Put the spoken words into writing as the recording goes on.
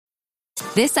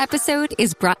This episode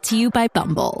is brought to you by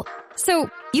Bumble. So,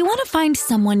 you want to find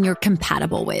someone you're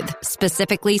compatible with,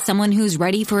 specifically someone who's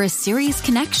ready for a serious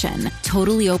connection,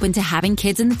 totally open to having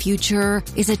kids in the future,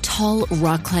 is a tall,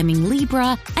 rock-climbing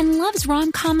Libra, and loves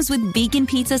rom-coms with vegan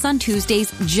pizzas on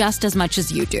Tuesdays just as much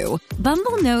as you do.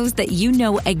 Bumble knows that you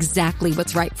know exactly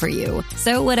what's right for you.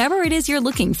 So whatever it is you're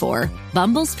looking for,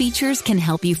 Bumble's features can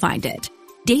help you find it.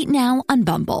 Date now on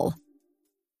Bumble.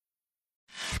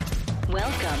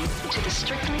 Welcome to the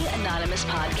Strictly Anonymous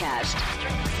Podcast.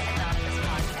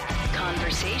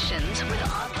 Conversations with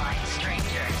online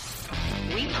strangers.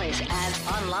 We place ads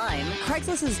online.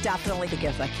 Craigslist is definitely the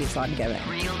gift that keeps on giving.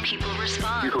 Real people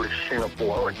respond. You go to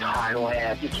Singapore or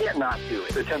Thailand, you can't not do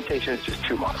it. The temptation is just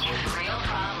too much. Real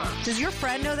problems. Does your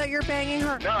friend know that you're banging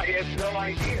her? No, he has no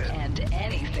idea. And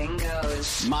anything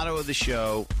goes. Motto of the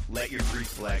show, let your Greek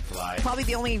flag fly. Probably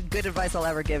the only good advice I'll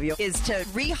ever give you is to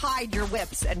re-hide your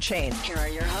whips and chains. Here are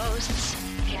your hosts,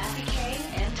 Kathy Kay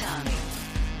and Tommy.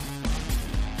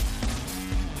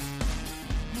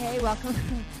 Hey,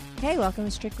 welcome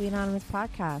to Strictly Anonymous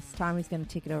Podcast. Tommy's going to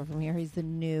take it over from here. He's the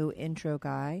new intro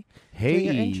guy. Hey, Do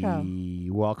your intro.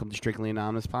 welcome to Strictly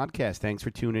Anonymous Podcast. Thanks for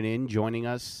tuning in, joining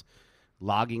us,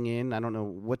 logging in. I don't know,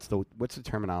 what's the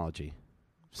terminology?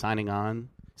 Signing on,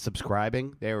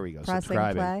 subscribing. There we go. Pressing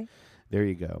subscribing. play. There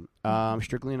you go.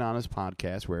 Strictly Anonymous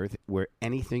Podcast, where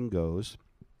anything goes.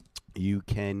 You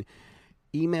can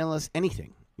email us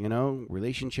anything. You know,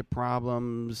 relationship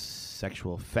problems,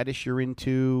 sexual fetish you're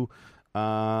into,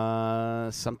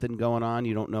 something going on.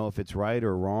 You don't know if it's right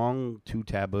or wrong, too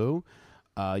taboo.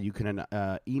 You can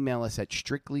email us at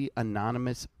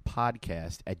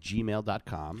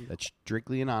strictlyanonymouspodcast@gmail.com. That's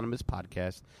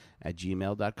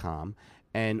strictlyanonymouspodcast@gmail.com.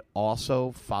 And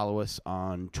also follow us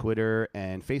on Twitter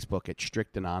and Facebook at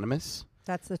Strict Anonymous.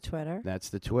 That's the Twitter. That's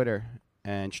the Twitter.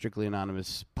 And Strictly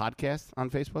Anonymous Podcast on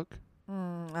Facebook.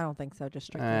 I don't think so. Just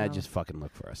Strictly Anonymous. Just fucking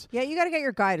look for us. Yeah, you got to get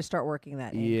your guy to start working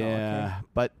that angle, Yeah, okay?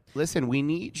 but listen, we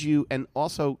need you. And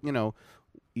also, you know,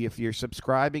 if you're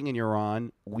subscribing and you're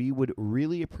on, we would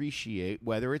really appreciate,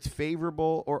 whether it's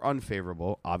favorable or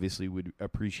unfavorable, obviously we'd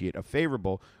appreciate a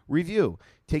favorable review.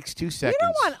 Takes 2 seconds. You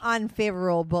don't want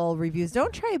unfavorable reviews.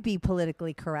 Don't try to be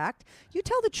politically correct. You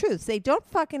tell the truth. Say, don't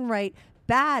fucking write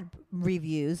bad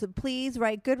reviews. Please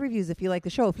write good reviews if you like the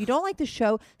show. If you don't like the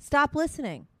show, stop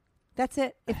listening. That's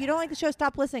it. If you don't like the show,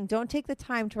 stop listening. Don't take the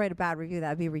time to write a bad review.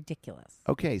 That would be ridiculous.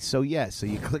 Okay, so so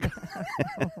you click.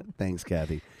 Thanks,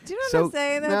 Kathy. Do you know what I'm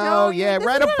saying? Though? No, yeah, This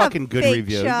write is a not fucking good fake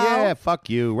review. show. Yeah, fuck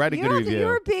you. Write a good review. You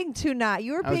were being too nice.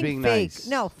 You were I was being fake. nice.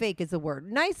 No, fake is the word.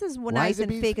 Nice is Why nice is it and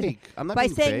being fake is fake? I'm not by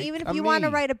being saying fake. even if I'm you want to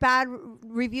me. write a bad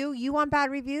review, you want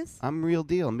bad reviews. I'm real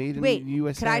deal. Made in Wait,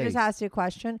 USA. could I just ask you a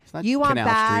question? It's not You want Canal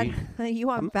bad? Street. You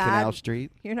want I'm bad? Canal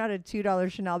Street. You're not a $2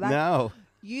 Chanel bag. No,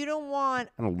 You don't want.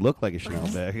 I don't look like a Chanel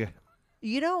bag.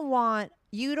 You don't want.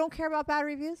 You don't care about bad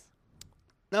reviews.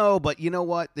 No, but you know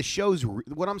what? The show's.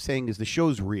 What I'm saying is the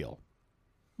show's real.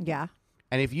 Yeah.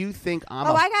 And if you think I'm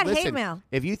I got hate listen, mail.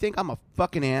 If you think I'm a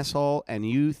fucking asshole and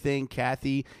you think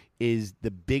Kathy is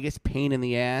the biggest pain in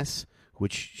the ass,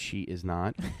 which she is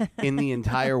not, in the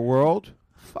entire world,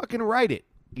 fucking write it.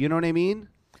 You know what I mean?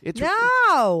 It's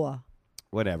No.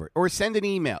 whatever. Or send an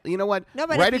email. You know what? No,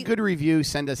 but write if a good review,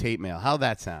 send us hate mail. How'd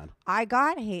that sound? I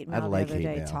got hate mail like the other hate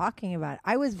day mail. talking about it.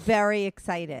 I was very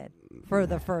excited for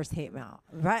the first hate mail.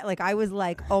 Right? Like I was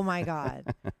like, oh my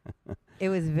God. It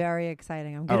was very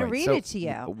exciting. I'm going All to right, read so it to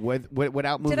you.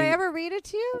 Without moving. Did I ever read it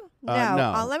to you? No.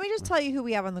 no. Let me just tell you who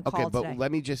we have on the Okay, call but today.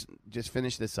 let me just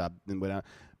finish this up. And without,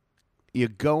 you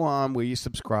go on where you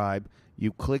subscribe,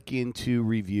 you click into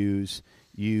reviews,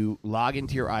 you log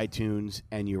into your iTunes,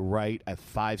 and you write a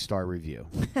 5-star review.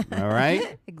 All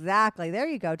right? Exactly. There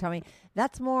you go, Tommy.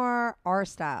 That's more our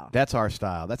style. That's our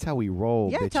style. That's how we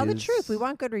roll, Yeah, bitches. tell the truth. We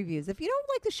want good reviews. If you don't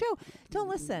like the show, don't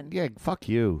listen. Yeah, fuck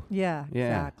you. Yeah, Yeah,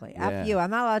 exactly. yeah. F you. I'm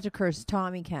not allowed to curse.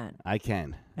 Tommy can. I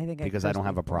can. I think because I cursed don't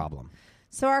have a before. problem.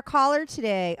 So our caller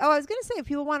today, I was going to say, if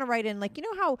people want to write in, like, you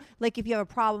know how, like, if you have a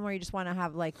problem or you just want to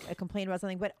have, like, a complaint about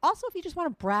something, but also if you just want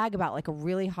to brag about, like, a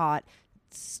really hot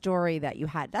story that you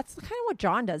had. That's kind of what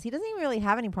John does. He doesn't even really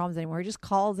have any problems anymore. He just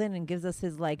calls in and gives us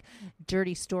his, like,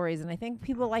 dirty stories, and I think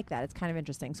people like that. It's kind of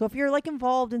interesting. So if you're, like,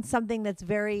 involved in something that's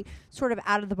very sort of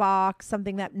out of the box,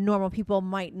 something that normal people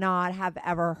might not have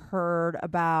ever heard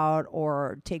about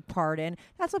or take part in,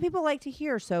 that's what people like to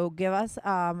hear. So give us,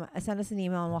 send us an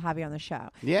email, and we'll have you on the show.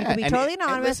 Yeah, You can be and- totally and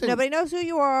anonymous. listen- Nobody knows who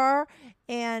you are.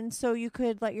 then so you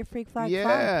could let your freak flag fly.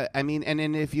 Yeah, I mean, and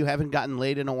then if you haven't gotten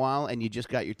laid in a while and you just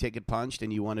got your ticket punched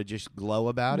and you want to just glow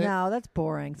about it. No, that's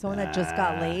boring. Someone that just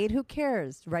got laid, who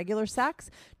cares? Regular sex?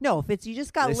 No, if it's you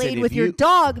just got Listen, laid if with your you-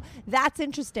 dog, that's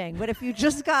interesting. But if you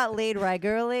just got laid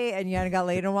regularly and you hadn't got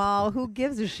laid in a while, who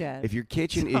gives a shit? If your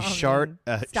kitchen is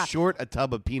Stop. short a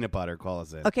tub of peanut butter, call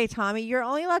us in. Okay, Tommy, you're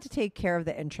only allowed to take care of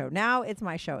the intro. Now it's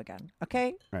my show again.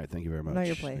 Okay? All right, thank you very much. Know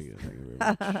your place. Thank you very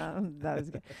much. That was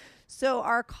good. So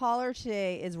our caller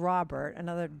today is Robert,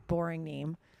 another boring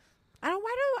name. I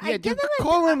Yeah, give dude, them a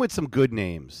call in with some good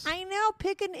names. I know,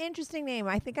 pick an interesting name.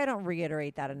 I think I don't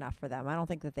reiterate that enough for them. I don't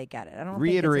think that they get it. I don't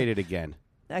Reiterate think it again.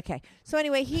 Okay. So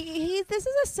anyway, he this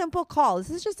is a simple call. This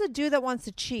is just a dude that wants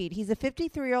to cheat. He's a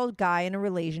 53-year-old guy in a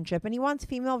relationship and he wants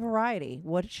female variety.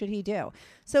 What should he do?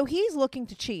 So he's looking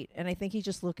to cheat, and I think he's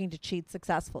just looking to cheat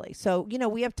successfully. So,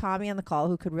 we have Tommy on the call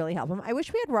who could really help him. I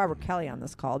wish we had Robert Kelly on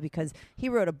this call because he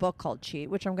wrote a book called Cheat,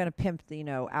 which I'm going to pimp,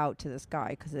 out to this guy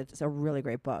because it's a really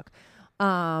great book.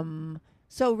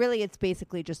 So really, it's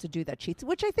basically just a dude that cheats,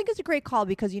 which I think is a great call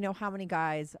because you know how many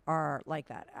guys are like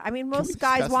that. I mean, most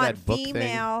guys discuss want that book thing?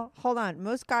 female. Hold on,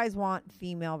 most guys want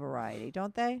female variety,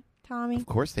 don't they, Tommy? Of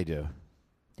course they do.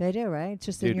 They do, right? It's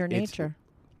just Dude, in your it's- nature.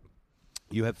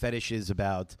 You have fetishes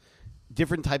about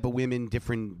different type of women,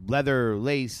 different leather,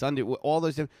 lace, all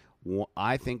those.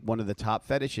 I think one of the top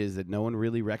fetishes that no one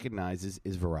really recognizes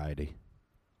is variety,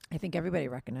 I think everybody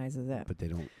recognizes it. but they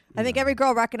don't. I think every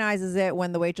girl recognizes it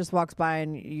when the waitress walks by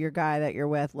and your guy that you're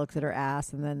with looks at her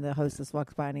ass, and then the hostess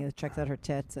walks by and he checks out her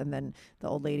tits, and then the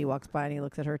old lady walks by and he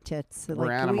looks at her tits. We're Like,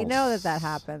 we animals. know that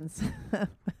happens.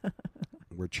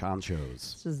 We're chanchos.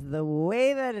 It's just the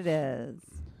way that it is.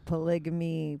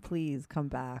 Polygamy, please come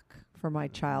back for my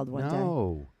child one day.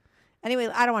 No, Anyway,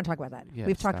 I don't want to talk about that. Yeah,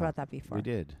 We've talked stop. about that before. we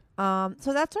did.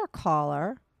 So that's our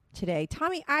caller today.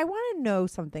 Tommy, I want to know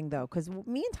something, though, because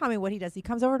me and Tommy, what he does, he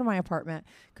comes over to my apartment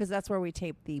because that's where we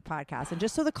tape the podcast. And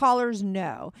just so the callers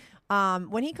know,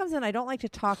 when he comes in, I don't like to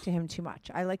talk to him too much.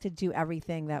 I like to do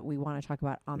everything that we want to talk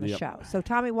about on the Yep. show. So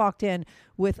Tommy walked in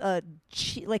with a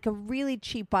really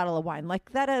cheap bottle of wine,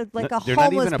 like that a they're not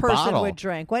homeless even a person bottle. would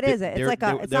drink. What is it? It's They're- like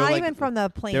they're- it's they're not like- even from the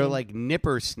plane. They're like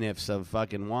nipper sniffs of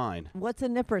fucking wine. What's a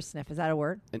nipper sniff? Is that a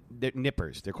word? And they're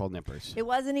nippers. They're called nippers. It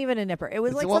wasn't even a nipper. It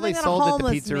was It's like the one something they that a sold at the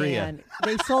homeless pizzeria. man.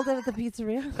 They sold it at the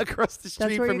pizzeria. Across the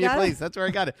street where from you your got it? place. That's where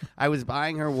I got it. I was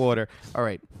buying her water. All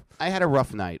right. I had a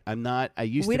rough night. I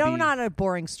used We to don't be. not a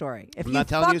boring story. If I'm you not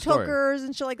telling you a fucked story. hookers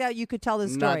and shit like that, you could tell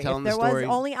this I'm not story. telling If the there story.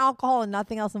 was only alcohol and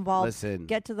nothing else involved, Listen.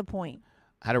 get to the point.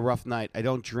 Had a rough night. I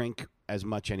don't drink as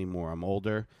much anymore. I'm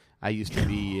older. I used to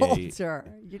be Older.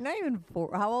 You're not even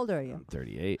four. How old are you? I'm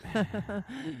 38.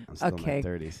 I'm still Okay. in my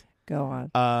 30s. Go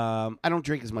on. I don't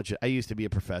drink as much. I used to be a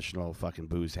professional fucking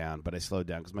booze hound, but I slowed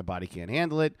down because my body can't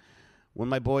handle it. When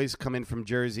my boys come in from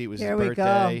Jersey, it was Here his we go.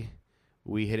 birthday.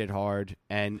 We hit it hard,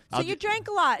 and So you drank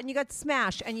a lot and you got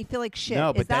smashed and you feel like shit.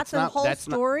 No, but Is that that's the not whole that's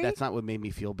story? Not, that's not what made me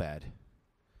feel bad.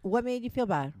 What made you feel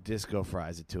bad? Disco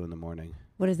fries at 2 a.m.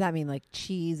 What does that mean? Like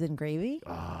cheese and gravy?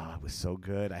 Oh, it was so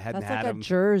good. I hadn't That's had like a them.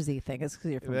 Jersey thing. It's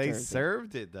because you're from They Jersey.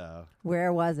 served it though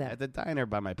Where was at it? the diner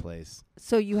by my place.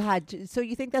 So you had. So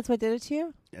you think that's what did it to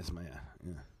you? That's my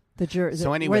yeah. The Jersey.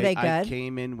 So anyway, were they I good?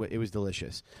 came in. It was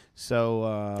delicious.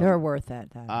 So They're worth it.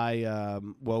 Then. I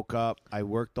woke up. I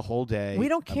worked the whole day. We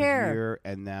don't I was care. here,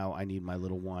 and now I need my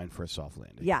little wine for a soft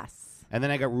landing. Yes. And then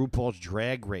I got RuPaul's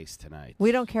Drag Race tonight.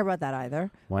 We don't care about that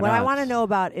either. Why what I not? want to know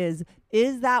about is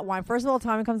that wine? First of all,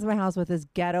 Tommy comes to my house with this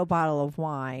ghetto bottle of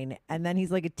wine, and then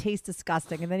he's like, it tastes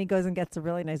disgusting. And then he goes and gets a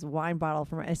really nice wine bottle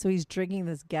from her. So he's drinking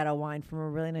this ghetto wine from a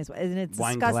really nice, and it's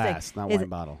Wine disgusting. glass, not Is wine it-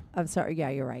 bottle. I'm sorry. Yeah,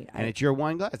 you're right. And it's your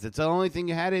wine glass. It's the only thing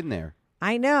you had in there.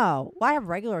 I know. Well, I have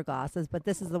regular glasses, but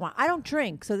this is the one. I don't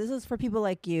drink, so this is for people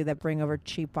like you that bring over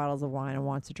cheap bottles of wine and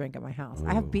wants to drink at my house.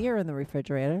 I have Ooh. beer in the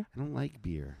refrigerator. I don't like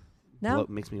beer. No?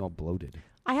 It makes me all bloated.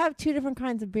 I have 2 different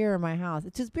kinds of beer in my house.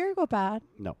 Does beer go bad?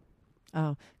 No.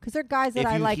 Oh, because they're guys that If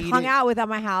I you like heat hung it- out with at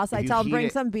my house. if I you tell them heat bring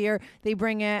it- some beer. They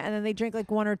bring it, and then they drink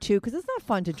like 1 or 2 because it's not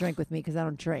fun to drink with me because I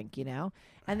don't drink, you know.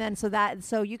 And then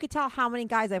so you could tell how many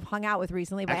guys I've hung out with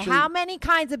recently by Actually- how many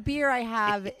kinds of beer I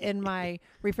have in my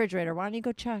refrigerator. Why don't you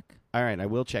go check? All right, I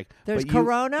will check. There's But you-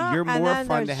 Corona. You're and more then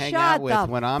fun to there's- hang shut out with the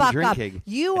when I'm fuck drinking. Up.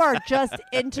 You are just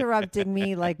interrupting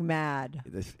me like mad.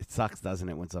 It sucks, doesn't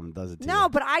it, when someone does it to No, you?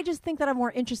 but I just think that I'm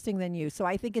more interesting than you. So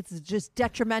I think it's just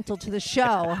detrimental to the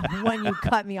show when you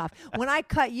cut me off. When I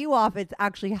cut you off, it's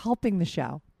actually helping the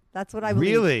show. That's what I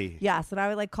believe. Really? Yes, and I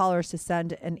would like callers to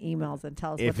send in emails and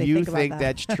tell us what If they you think about think that.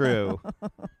 that's true,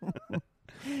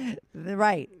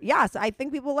 Right. Yes, I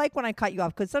think people like when I cut you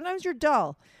off because sometimes you're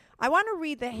dull. I want to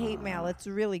read the hate mail. It's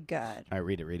really good. all right,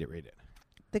 read it.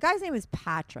 The guy's name is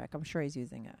Patrick. I'm sure he's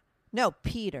using it. No,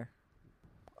 Peter.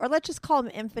 Or let's just call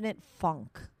him Infinite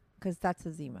Funk because that's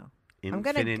his email.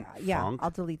 Infinite Funk? I'll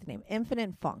delete the name.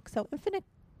 Infinite Funk. So Infinite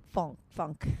Funk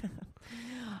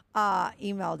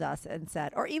emailed us and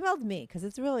said, or emailed me because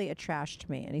it's really a trash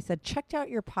to me. And he said, checked out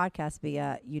your podcast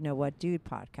via You Know What Dude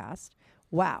podcast.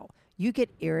 Wow. You get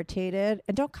irritated.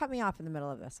 And don't cut me off in the middle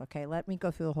of this, okay? Let me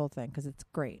go through the whole thing because it's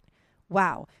great.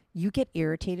 Wow. You get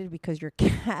irritated because your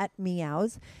cat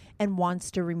meows and wants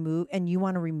to remove, and you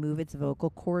want to remove its vocal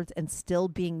cords, and still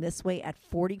being this way at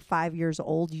 45 years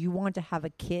old, you want to have a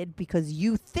kid because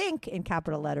you think, in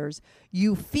capital letters,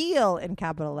 you feel, in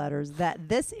capital letters, that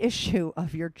this issue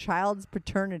of your child's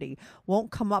paternity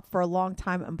won't come up for a long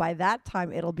time, and by that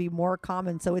time it'll be more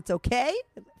common. So it's okay?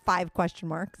 5 question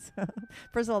marks.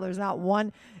 First of all, there's not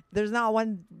one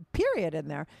period in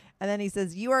there. And then he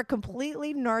says, you are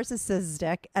completely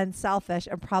narcissistic and selfish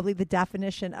and probably the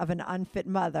definition of an unfit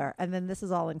mother. And then this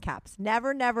is all in caps.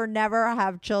 Never, never, never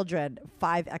have children.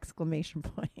 5 exclamation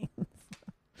points.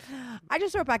 I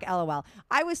just wrote back LOL.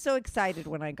 I was so excited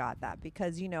when I got that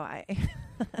because, I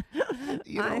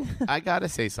got to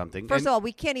say something. First of all,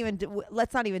 we can't even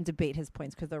let's not even debate his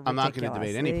points because they're ridiculous. I'm not going to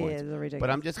debate any points.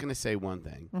 But I'm just going to say one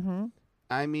thing. Mm-hmm.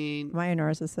 I mean, am I a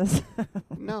narcissist?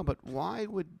 No, but why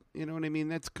would, you know what I mean?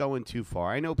 That's going too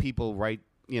far. I know people write,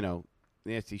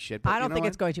 nasty shit. But I don't think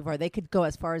it's going too far. They could go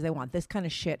as far as they want. This kind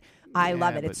of shit, I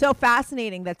love it. It's so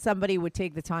fascinating that somebody would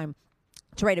take the time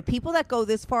to write it. People that go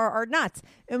this far are nuts.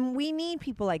 And we need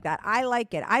people like that. I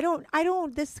like it. I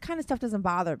don't, this kind of stuff doesn't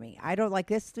bother me. I don't like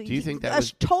this. Do you think that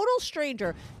a total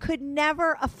stranger could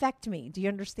never affect me? Do you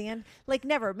understand? Like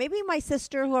never. Maybe my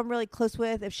sister who I'm really close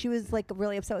with, if she was like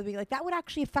really upset with me, like that would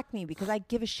actually affect me because I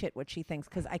give a shit what she thinks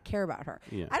because I care about her.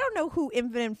 Yeah. I don't know who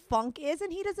Infinite Funk is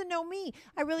and he doesn't know me.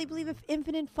 I really believe if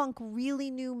Infinite Funk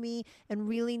really knew me and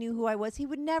really knew who I was, he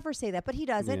would never say that, but he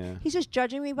doesn't. Yeah. He's just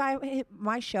judging me by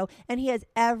my show and he has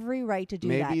every right to do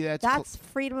that. That's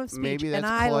freedom of speech, maybe that's and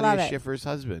I Claudia love it. Schiffer's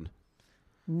husband.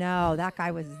 No, that guy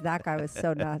was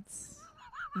so nuts.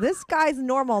 This guy's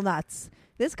normal nuts.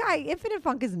 This guy, Infinite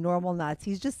Funk, is normal nuts.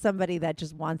 He's just somebody that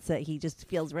just wants it. He just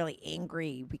feels really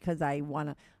angry because I want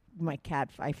to. My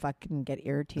cat, I fucking get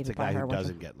irritated by her. It's a guy who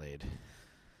doesn't get laid.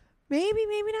 Maybe,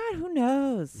 maybe not. Who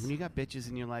knows? When you got bitches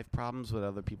in your life, problems with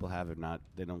other people have or not,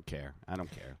 they don't care. I don't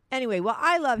care. Anyway, well,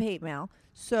 I love hate mail.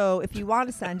 So if you want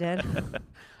to send it,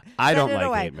 I don't like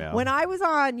away. hate mail. When I was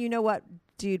on You Know What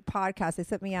Dude podcast, they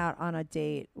sent me out on a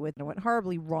date with, it went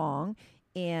horribly wrong.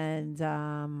 And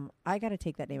I got to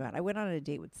take that name out. I went on a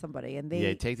date with somebody, and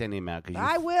they take that name out.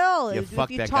 I will. If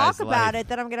you talk about it,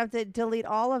 then I'm gonna have to delete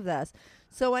all of this.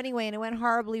 So anyway, and it went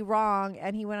horribly wrong.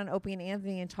 And he went on Opie and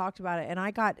Anthony and talked about it. And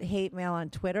I got hate mail on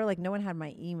Twitter. Like no one had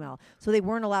my email, so they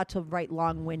weren't allowed to write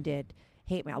long-winded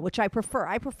hate mail, which I prefer.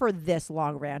 I prefer this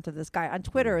long rant of this guy. On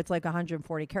Twitter, it's like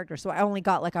 140 characters. So I only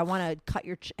got like, I want to cut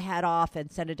your head off and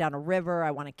send it down a river.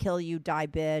 I want to kill you, die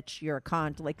bitch, you're a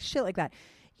cunt, like shit like that.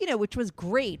 Which was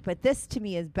great, but this to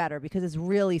me is better because it's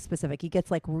really specific. He gets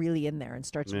like really in there and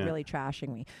starts really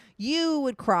trashing me. You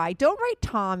would cry. Don't write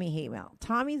Tommy hate mail.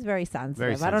 Tommy's very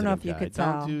sensitive. I don't know if you could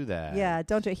tell. Don't do that. Yeah,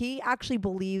 don't do it. He actually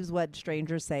believes what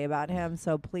strangers say about him,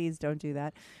 so please don't do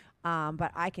that.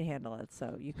 But I can handle it,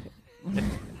 so you could.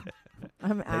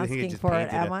 I'm asking for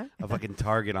it, am I? A fucking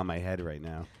target on my head right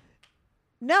now.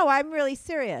 No, I'm really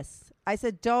serious. I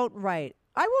said don't write.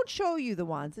 I won't show you the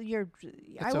ones. I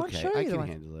won't show you I the can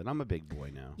ones. handle it. I'm a big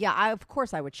boy now. Yeah, of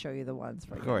course I would show you the ones.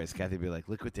 Of course. Kathy would be like,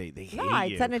 look what they hate no,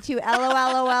 I'd you. send it to you.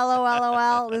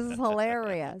 LOL. This is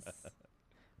hilarious.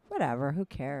 Whatever. Who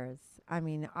cares? I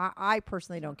mean, I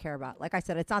personally don't care about, like I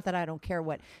said, it's not that I don't care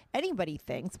what anybody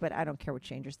thinks, but I don't care what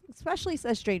strangers think, especially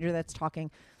a stranger that's talking,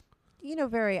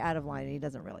 very out of line and he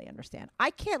doesn't really understand. I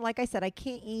can't, like I said, I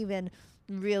can't even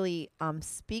really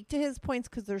speak to his points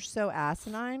because they're so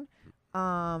asinine.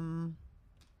 So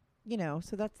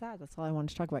that's that. That's all I wanted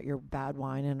to talk about, your bad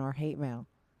wine and our hate mail.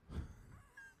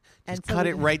 Just cut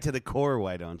it right to the core,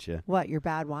 why don't you? What, your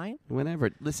bad wine?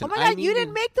 Whenever. Listen, oh my God, you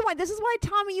didn't make the wine. This is why,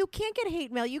 Tommy, you can't get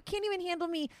hate mail. You can't even handle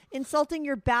me insulting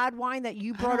your bad wine that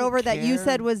you brought over that you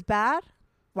said was bad.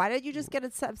 Why did you just get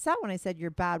upset when I said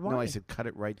your bad wine? No, I said cut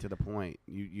it right to the point.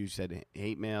 You said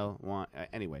hate mail.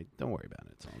 Anyway, don't worry about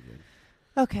it. It's all good.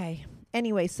 Okay.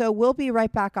 Anyway, so we'll be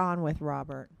right back on with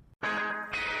Robert.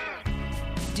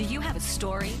 Do you have a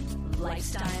story,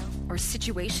 lifestyle, or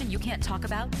situation you can't talk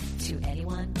about to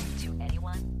anyone?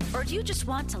 Or do you just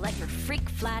want to let your freak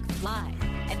flag fly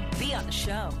and be on the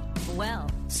show? Well,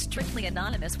 Strictly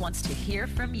Anonymous wants to hear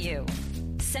from you.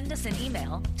 Send us an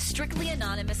email,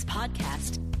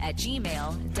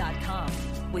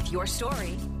 strictlyanonymouspodcast@gmail.com, with your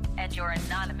story and your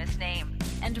anonymous name.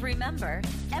 And remember,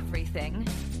 everything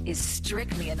is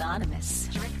strictly anonymous.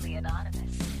 Strictly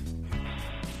anonymous.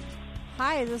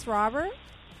 Hi, is this Robert?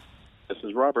 This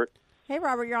is Robert. Hey,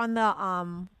 Robert, you're on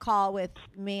the call with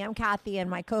me. I'm Kathy, and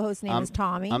my co-host name is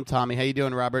Tommy. I'm Tommy. How you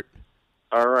doing, Robert?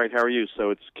 All right, how are you? So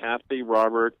it's Kathy,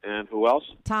 Robert, and who else?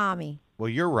 Tommy. Well,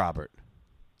 you're Robert.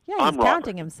 Yeah, I'm he's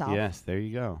counting Robert. himself. Yes, there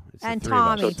you go. It's the And three of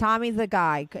us. Tommy. Tommy's the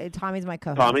guy. Tommy's my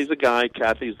co-host. Tommy's the guy,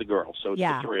 Kathy's the girl. So it's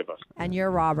Yeah. the three of us. And you're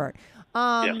Robert.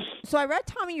 Yes. So I read,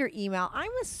 Tommy, your email.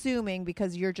 I'm assuming,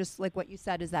 because you're just like what you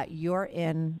said, is that you're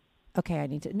in. Okay, I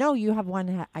need to. No, you have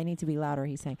one. I need to be louder.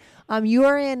 He's saying.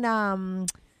 You're in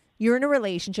a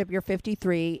relationship. You're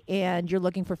 53, and you're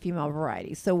looking for female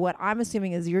variety. So what I'm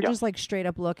assuming is you're just like straight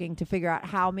up looking to figure out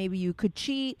how maybe you could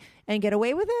cheat and get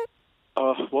away with it.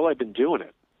 Well, I've been doing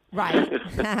it. Right.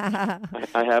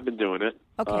 I have been doing it.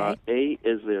 Okay. A,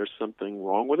 is there something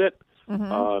wrong with it?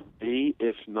 Mm-hmm. B,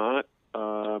 if not,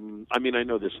 I mean, I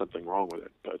know there's something wrong with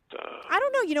it, but I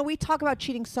don't know. You know, we talk about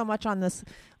cheating so much on this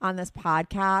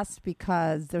podcast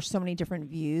because there's so many different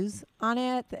views on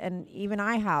it, and even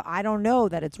I don't know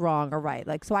that it's wrong or right.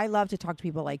 Like, so I love to talk to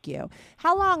people like you.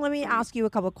 How long? Let me ask you a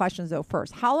couple of questions though.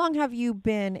 First, how long have you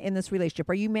been in this relationship?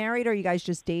 Are you married? Or are you guys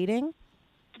just dating?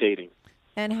 dating.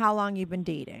 And how long you been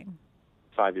dating?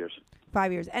 5 years.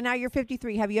 5 years. And now you're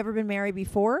 53. Have you ever been married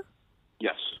before?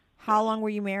 Yes. How long were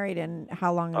you married, and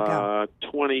how long ago?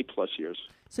 20 plus years.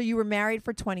 So you were married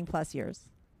for 20 plus years.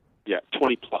 Yeah,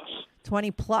 20 plus.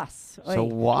 20 plus. So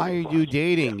Wait. why are you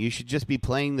dating? You should just be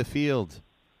playing the field.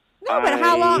 No, but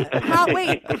how long?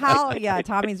 Yeah,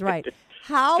 Tommy's right.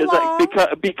 How long?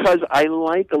 Because I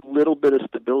like a little bit of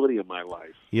stability in my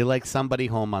life. You like somebody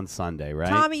home on Sunday, right?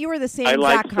 Tommy, you were the same I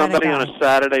like exact kind of somebody guy. on a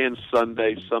Saturday and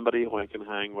Sunday, somebody who I can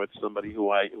hang with, somebody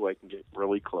who I can get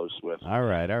really close with. All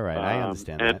right. I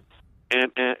understand that.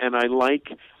 And I like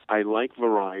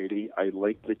variety. I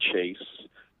like the chase.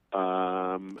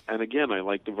 And again, I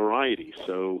like the variety.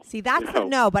 So see, that's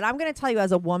but I'm going to tell you,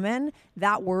 as a woman,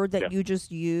 that word that you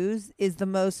just used is the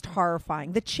most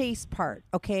horrifying. The chase part,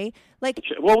 okay? Like,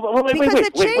 because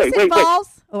the chase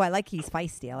involves. Oh, I like he's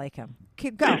feisty. I like him.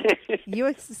 Go.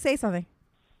 You say something.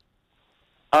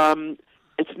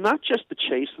 It's not just the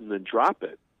chase and then drop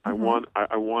it. Mm-hmm.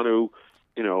 I want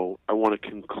to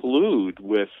conclude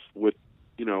with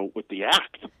the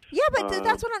act. Yeah, but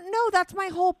that's my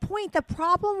whole point. The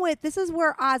problem with this is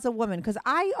where, as a woman, because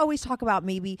I always talk about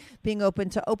maybe being open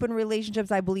to open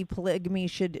relationships. I believe polygamy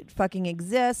should fucking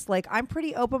exist. Like, I'm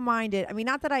pretty open-minded. I mean,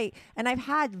 not that and I've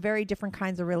had very different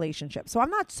kinds of relationships. So I'm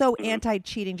not so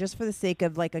anti-cheating just for the sake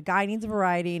of, like, a guy needs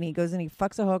variety and he goes and he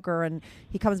fucks a hooker and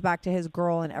he comes back to his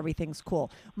girl and everything's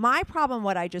cool. My problem,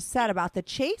 what I just said about the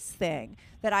chase thing,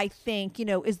 that I think,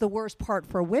 is the worst part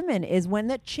for women, is when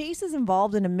the chase is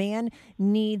involved and a man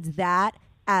needs that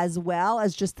as well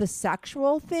as just the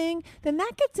sexual thing, then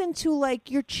that gets into,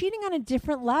 like, you're cheating on a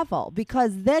different level,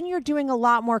 because then you're doing a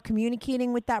lot more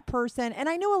communicating with that person. And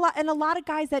I know a lot of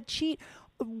guys that cheat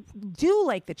do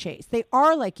like the chase. They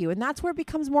are like you, and that's where it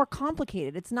becomes more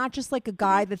complicated. It's not just like a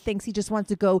guy that thinks he just wants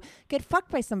to go get fucked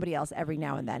by somebody else every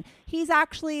now and then. He's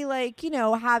actually, like,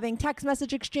 having text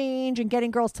message exchange and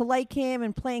getting girls to like him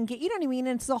and playing you know what I mean?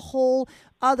 And it's a whole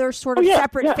other sort of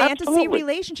separate fantasy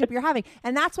relationship you're having.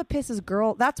 And that's what pisses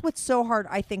that's what's so hard,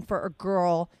 I think, for a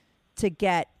girl to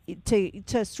get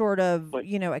to sort of,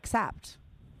 accept.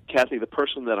 Kathy, the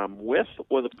person that I'm with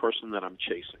or the person that I'm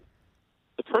chasing?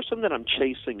 The person that I'm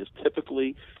chasing is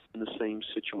typically in the same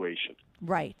situation.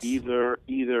 Right. Either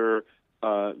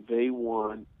they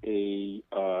want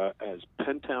as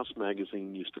Penthouse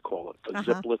magazine used to call it, a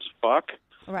zipless fuck.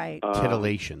 Right.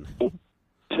 Titillation.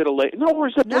 Titillation. No, or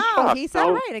zipless fuck. No, he said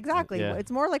right, exactly. Yeah. It's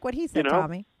more like what he said,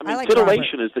 Tommy. I mean, like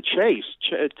titillation Robert. is the chase.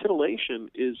 Titillation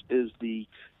is the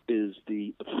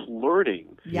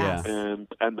flirting. Yes. And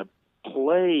the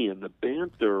play and the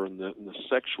banter and the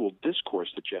sexual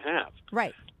discourse that you have.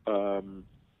 Right. We're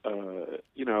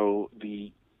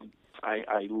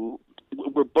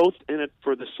both in it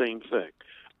for the same thing.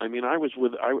 I mean, I was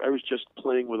just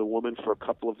playing with a woman for a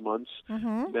couple of months.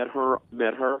 Mm-hmm.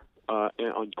 Met her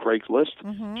on Craigslist.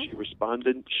 Mm-hmm. She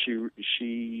responded.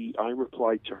 I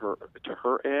replied to her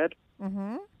ad.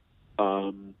 Mm-hmm.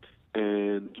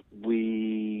 And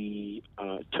we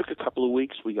took a couple of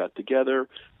weeks. We got together.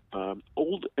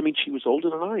 She was older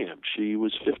than I am. She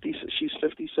was 50. She's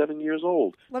 57 years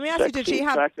old. Let me ask you: did she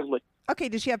have? Okay,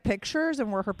 did she have pictures,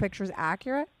 and were her pictures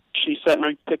accurate? She sent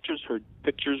me pictures. Her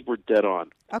pictures were dead on.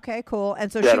 Okay, cool.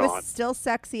 And so dead she was on. still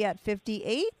sexy at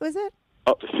 58. Was it?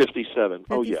 57.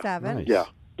 Oh yeah. 57. Nice.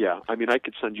 Yeah. I mean, I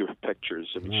could send you her pictures.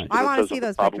 Nice. I want to see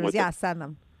those pictures. Yeah, send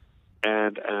them.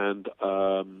 and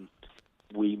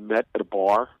we met at a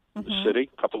bar in the city,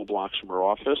 a couple of blocks from her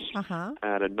office.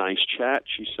 Had a nice chat.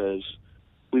 She says,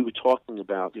 we were talking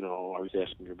about, I was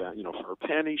asking her about, for her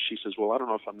panties. She says, well, I don't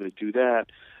know if I'm going to do that.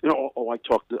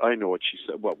 I know what she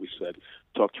said, what we said.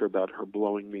 Talked to her about her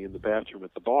blowing me in the bathroom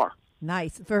at the bar.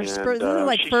 Nice. This is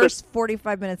like first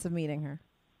 45 minutes of meeting her.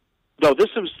 No, this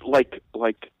was like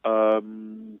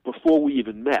before we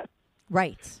even met.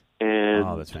 Right.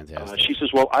 And that's fantastic. She says,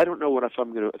 well, I don't know if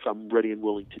I'm ready and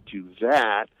willing to do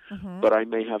that, but I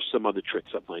may have some other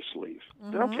tricks up my sleeve.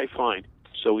 I said, okay, fine.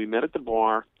 So we met at the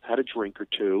bar, had a drink or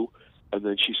two, and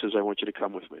then she says, I want you to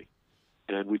come with me.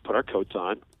 And we put our coats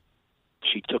on.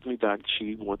 She took me back.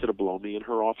 She wanted to blow me in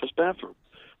her office bathroom.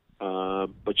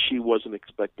 But she wasn't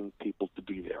expecting people to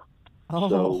be there. Oh.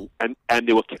 So, and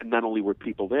there were not only were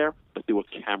people there, but there were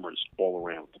cameras all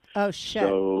around. Oh, shit.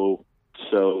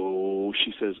 So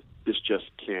she says, this just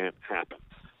can't happen.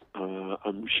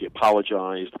 She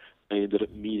apologized. I ended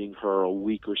up meeting her a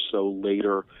week or so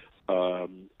later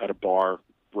at a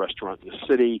restaurant in the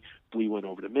city. We went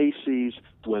over to Macy's,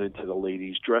 went into the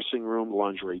ladies' dressing room,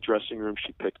 lingerie dressing room.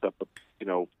 She picked up,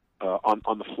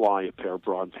 on the fly, a pair of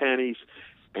bra and panties,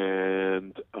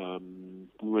 and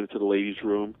we went into the ladies'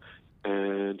 room,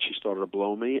 and she started to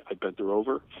blow me. I bent her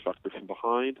over, fucked her from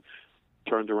behind,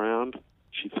 turned around.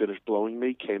 She finished blowing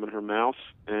me, came in her mouth,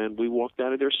 and we walked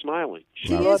out of there smiling.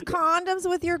 Do you use condoms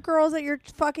with your girls that you're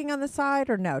fucking on the side,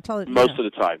 or no? Most of the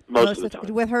time. Most of the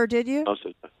time. With her, did you? Most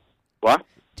of the time. What?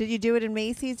 Did you do it in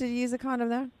Macy's? Did you use a condom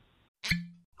there?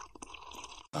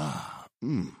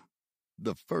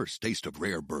 The first taste of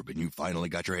rare bourbon you finally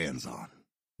got your hands on.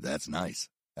 That's nice.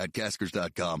 At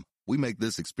Caskers.com, we make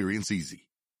this experience easy.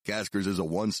 Caskers is a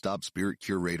one-stop spirit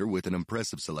curator with an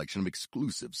impressive selection of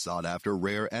exclusive, sought-after,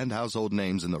 rare, and household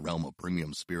names in the realm of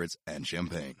premium spirits and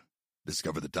champagne.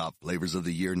 Discover the top flavors of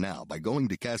the year now by going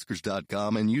to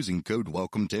Caskers.com and using code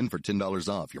WELCOME10 for $10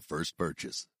 off your first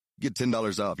purchase. Get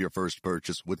 $10 off your first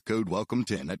purchase with code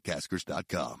WELCOME10 at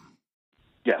Caskers.com.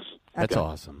 Yes. That's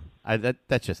awesome.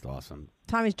 That's just awesome.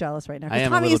 Tommy's jealous right now. I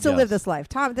am Tommy used to jealous. live this life.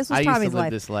 This was I Tommy's used to live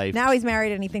life. this life. Now he's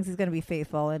married and he thinks he's going to be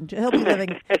faithful, and he'll be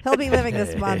living.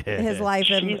 This month his life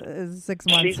in 6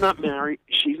 months. She's not married.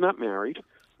 She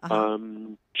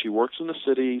works in the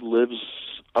city, lives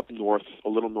up north, a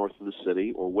little north of the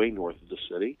city, or way north of the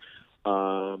city.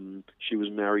 She was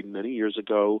married many years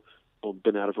ago.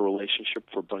 Been out of a relationship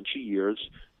for a bunch of years,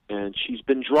 and she's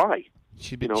been dry.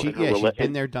 She's been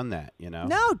there, done that.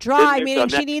 No, dry meaning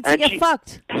she needs to get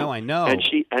fucked. No, I know. And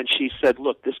she said,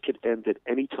 "Look, this could end at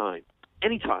any time,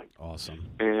 anytime." Awesome.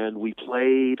 And we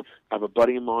played. I have a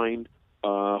buddy of mine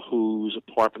whose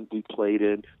apartment we played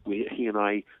in. He and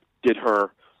I did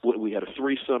her. We had a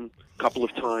threesome a couple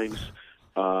of times.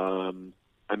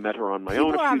 I met her on my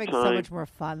own a few times. You're having so much more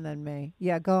fun than me.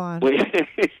 Yeah, go on.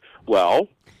 Well,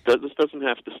 this doesn't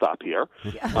have to stop here.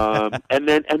 And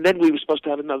then we were supposed to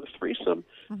have another threesome,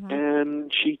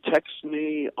 and she texts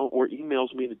me or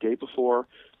emails me the day before,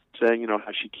 saying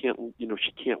how she can't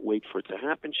wait for it to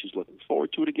happen. She's looking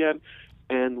forward to it again.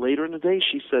 And later in the day,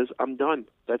 she says, "I'm done.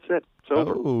 That's it. It's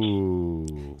over."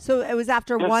 Oh. So it was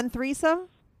after one threesome?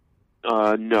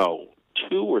 No.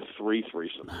 2 or 3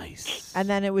 threesomes. Nice. And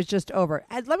then it was just over.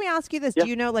 And let me ask you this: do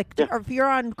you know, if you're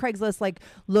on Craigslist,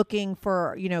 looking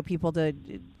for people to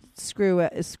screw?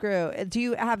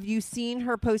 Have you seen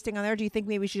her posting on there? Do you think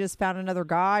maybe she just found another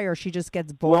guy, or she just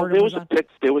gets bored? Well, there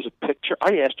was a picture.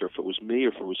 I asked her if it was me or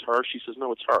if it was her. She says,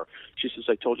 "No, it's her." She says,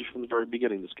 "I told you from the very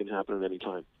beginning this can happen at any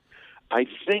time." I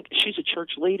think she's a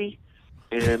church lady,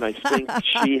 and I think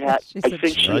she had. She's I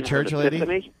think she a had church an lady?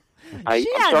 epiphany.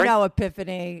 She had no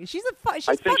epiphany. She's fucked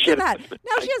in the head.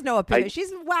 No, she has no epiphany. I-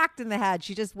 She's whacked in the head.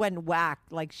 She just went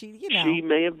whacked. She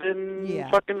may have been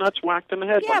fucking nuts, whacked in the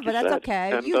head. Yeah, like but you that's said.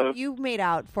 okay. And, You made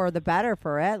out for the better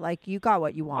for it. You got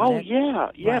what you Oh wanted. yeah,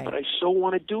 Right. but I so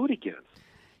want to do it again.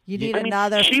 You need I mean,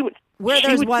 another. she would- Where she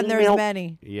there's would one, there's email-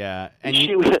 many. Yeah, and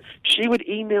She would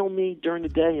email me during the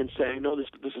day and say, "I know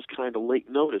this is kind of late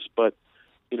notice, but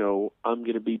I'm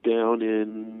going to be down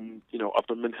in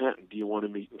Upper Manhattan. Do you want to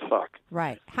meet and fuck?"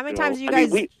 Right. How many You know, times did I you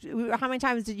mean, guys? How many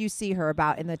times did you see her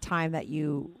about in the time that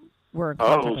you were in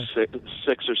contact? Oh,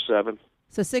 6 or 7.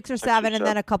 So 6 or 7, and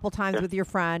then a couple times with your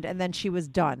friend, and then she was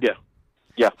done.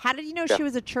 Yeah. How did you know she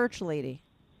was a church lady?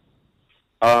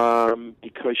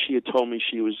 Because she had told me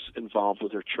she was involved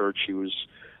with her church. She was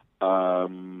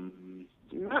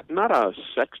not a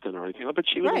sexton or anything, but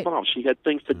she was involved. She had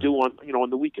things to do on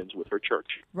the weekends with her church.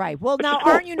 Right. Well, Which now is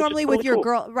cool. aren't you normally Which is with your cool.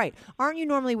 girl? Right. Aren't you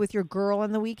normally with your girl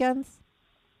on the weekends?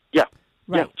 Yeah.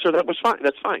 Right. Yeah. So that was fine.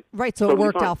 That's fine. Right. So Totally it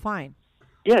worked fine. out fine.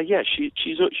 Yeah.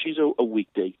 She's a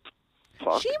weekday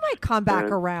fuck. She might come back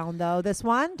And around, though, this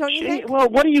one, don't you think? Well,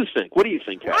 what do you think? What do you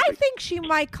think, Kathy? I think she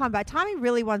might come back. Tommy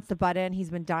really wants to butt in. He's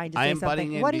been dying to I say am something.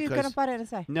 butting in What are you because- going to butt in and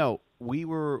say? No, we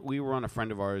were on a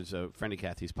friend of ours, a friend of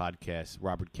Kathy's podcast,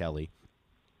 Robert Kelly,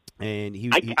 and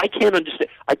I can't understand.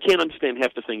 I can't understand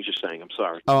half the things you're saying. I'm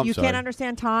sorry. Oh, I'm You sorry. can't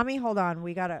understand Tommy? Hold on.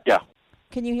 We got to. Yeah,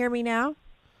 Can you hear me now?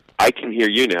 I can hear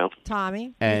you now.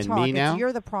 Tommy? And you talk. me now?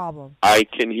 You're the problem. I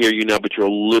can hear you now, but you're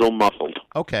a little muffled.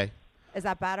 Okay, Is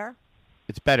that better?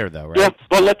 it's better though, right? Yeah.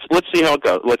 Well, let's see how it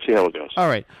goes. Let's see how it goes. All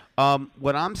right.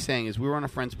 What I'm saying is, we were on a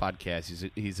friend's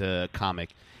podcast. He's a comic,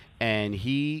 and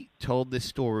he told this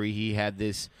story. He had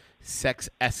this sex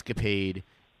escapade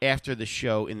after the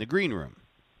show in the green room,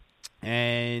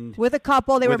 and With a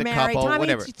couple, they were With a married. couple,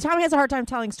 whatever. Tommy has a hard time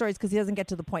telling stories because he doesn't get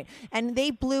to the point. And they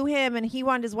blew him, and he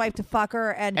wanted his wife to fuck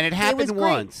her, and it was happened great.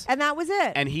 once. and that was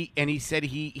it. and he said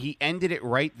he ended it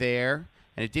right there,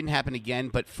 and it didn't happen again.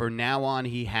 But for now on,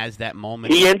 he has that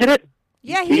moment. He ended it.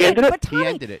 yeah, he did. ended it? But Tommy, He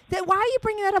ended it. Why are you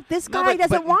bringing that up? This No, guy but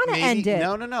doesn't want to maybe- end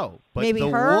it. No. But Maybe the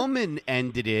her? woman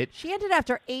ended it. She ended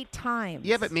after 8 times.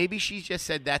 Yeah, but maybe she just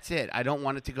said, that's it. I don't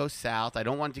want it to go south. I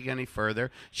don't want it to get any further.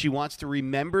 She wants to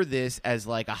remember this as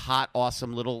like a hot,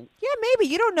 awesome little... Yeah, maybe.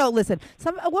 You don't know. Listen,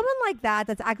 a woman like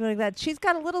that's acting like that, she's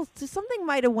got a little, something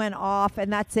might have went off,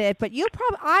 and that's it. But you'll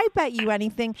probably, I bet you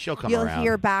anything, She'll come you'll around.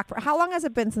 hear back. How long has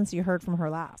it been since you heard from her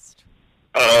last?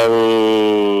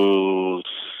 Oh,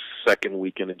 second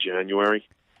weekend of January.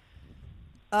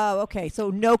 Oh, okay. So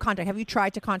no contact. Have you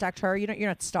tried to contact her? You're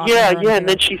not stalking Yeah, her. or yeah.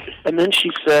 anything? And then she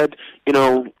said,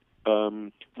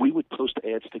 we would post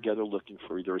ads together looking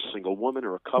for either a single woman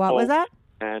or a couple. What was that?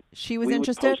 And She was we would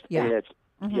interested? post Yeah. ads,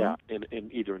 Mhm. yeah, in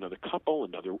either another couple,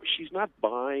 another. She's not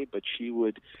bi, but she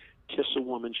would kiss a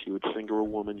woman. She would finger a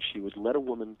woman. She would let a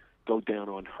woman go down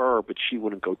on her, but she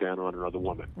wouldn't go down on another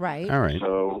woman. Right. All right.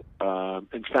 So,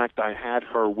 in fact, I had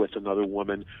her with another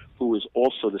woman who was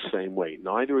also the same way.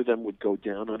 Neither of them would go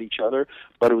down on each other,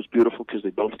 but it was beautiful because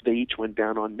they each went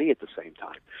down on me at the same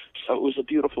time. So it was a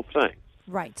beautiful thing.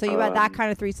 Right. So you had that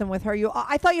kind of threesome with her.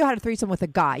 I thought you had a threesome with a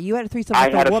guy. You had a threesome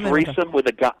with I had a a woman. threesome with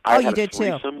a guy. Oh, I you had did a too.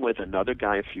 threesome with another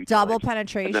guy a few Double times.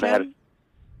 penetration. And then I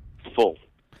had full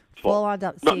on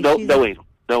double. No, See, no, she's no a- anal.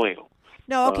 No anal.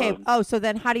 No, okay. So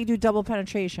then how do you do double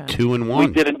penetration? 2 and We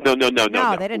 1. didn't. No. No,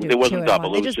 they didn't do There 2 wasn't and double.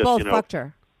 1. It They was just both you know, fucked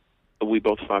her. We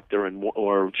both fucked her,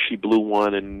 or she blew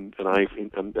one, and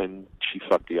she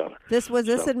fucked the other. Was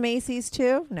this So- in Macy's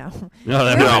too? No. No,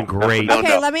 that would have been great. No, Okay,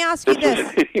 no. let me ask you this.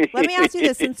 Let me ask you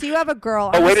this. Since you have a girl.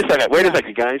 Oh, I'm wait a just- second. Wait Yeah. a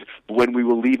second, guys. When we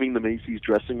were leaving the Macy's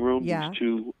dressing room, Yeah. these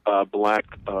two black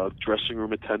dressing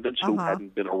room attendants who Uh-huh.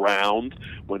 hadn't been around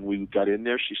when we got in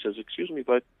there, she says, "Excuse me,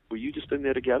 but were you just in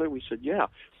there together?" We said, "Yeah."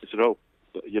 I said, "Oh,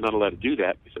 you're not allowed to do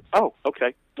that." We said, "Oh,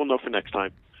 okay. We'll know for next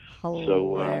time."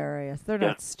 Hilarious. They're yeah.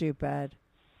 not stupid.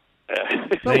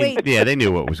 But They- wait, yeah, they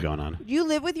knew what was going on. you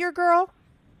live with your girl?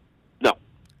 No.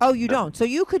 Oh, you don't. So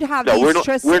you could have No, we're these not-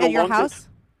 trysts we're in a at your long house?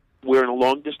 We're in a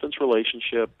long distance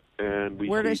relationship, and we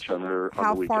Where see does each other on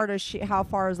how the far weekend. does she? How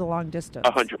far is the long distance?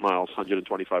 100 miles,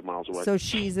 125 miles away. So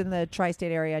she's in the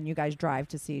tri-state area, and you guys drive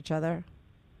to see each other.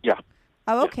 yeah.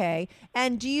 Oh, Yeah. okay.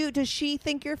 And does she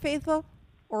think you're faithful,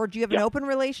 or do you have an Yeah. open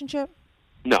relationship?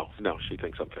 No, she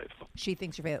thinks I'm faithful. She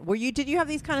thinks you're faithful. Did you have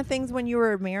these kind of things when you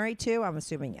were married too? I'm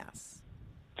assuming yes.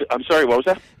 I'm sorry, what was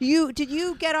that? Did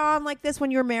you get on like this when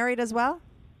you were married as well?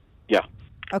 Yeah.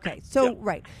 Okay, so Yeah.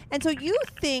 right, and so you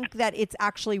think that it's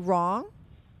actually wrong.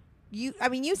 You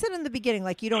said in the beginning,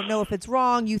 like, you don't know if it's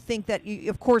wrong. You think that,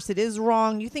 of course, it is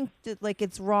wrong. You think that, like,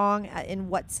 it's wrong in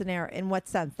what scenario? In what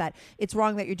sense? That it's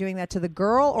wrong that you're doing that to the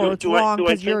girl, or it's wrong do I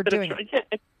because think you're that doing it?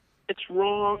 Yeah, it's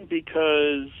wrong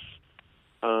because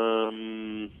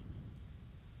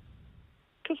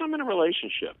I'm in a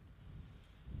relationship.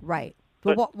 Right.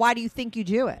 But why do you think you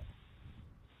do it?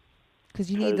 Because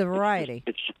you need the Because variety.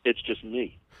 It's just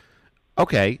me.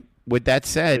 Okay. With that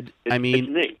said, It's it's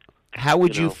me. how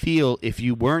would you you know. feel if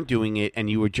you weren't doing it and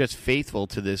you were just faithful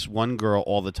to this one girl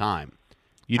all the time?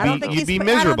 I don't think You'd be I don't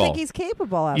miserable. think he's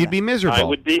capable of You'd it. be miserable.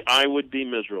 I would be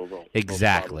miserable.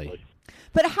 Exactly. Probably.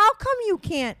 But how come you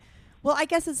can't? Well, I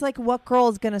guess it's like, what girl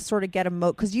is going to sort of get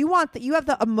because you have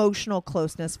the emotional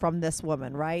closeness from this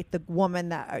woman, right? The woman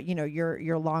that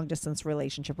your long distance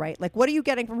relationship, right? Like, what are you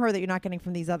getting from her that you're not getting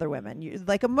from these other women?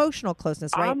 Like emotional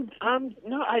closeness, right?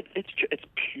 It's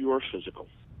pure physical.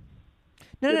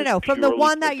 No. it is From the purely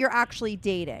one that physical. you're actually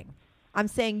dating, I'm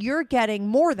saying you're getting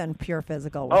more than pure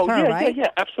physical with Oh her, yeah, right? yeah,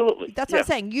 absolutely. That's yeah.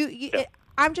 what I'm saying.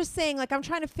 I'm just saying, like, I'm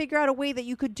trying to figure out a way that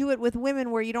you could do it with women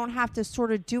where you don't have to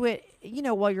sort of do it,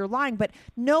 while you're lying. But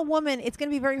no woman, it's going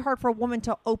to be very hard for a woman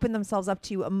to open themselves up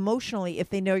to you emotionally if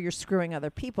they know you're screwing other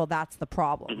people. That's the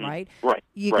problem, right? Right.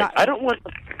 Right. I don't want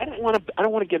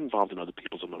to get involved in other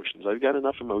people's emotions. I've got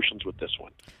enough emotions with this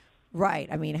one. Right.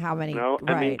 I mean, how many? No,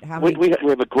 right. I mean, how many? We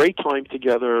have a great time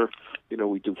together.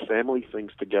 We do family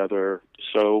things together.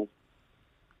 So,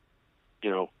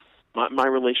 my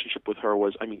relationship with her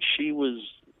was, she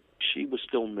was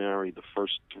still married the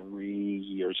first 3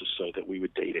 years or so that we were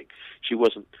dating. She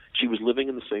was living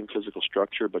in the same physical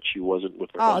structure, but she wasn't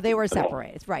with her husband they were at all.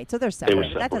 separated. Right. So they're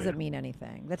separated. separated. That doesn't mean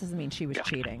anything. That doesn't mean she was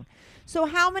cheating. So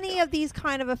how many of these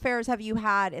kind of affairs have you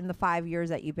had in the 5 years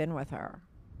that you've been with her?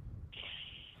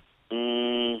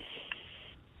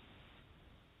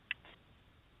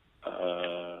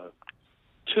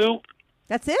 2.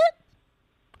 That's it?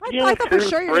 Yeah, I thought for 2,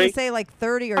 sure you were going 3. to say like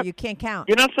 30 or you can't count.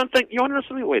 You know something? You want to know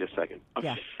something? Wait a second.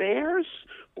 Yeah. Affairs,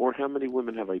 or how many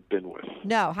women have I been with?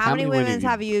 No. How many women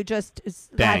have you just had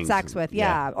banged? sex with?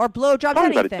 Yeah. Or blowjobs,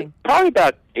 anything? Probably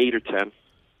about 8 or 10.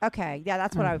 Okay. Yeah,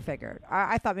 that's what I figured.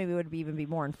 I thought maybe it would even be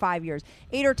more in 5 years.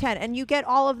 8 or 10. And you get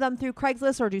all of them through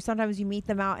Craigslist, or do sometimes you meet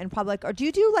them out in public? Or do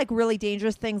you do like really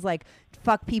dangerous things like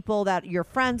fuck people that you're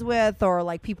friends with, or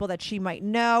like people that she might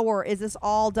know? Or is this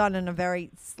all done in a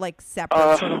very like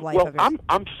separate sort of life of yours?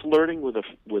 I'm flirting with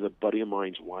a buddy of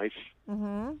mine's wife.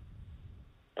 Mm-hmm.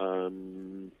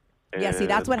 Yeah, see,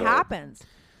 that's what happens.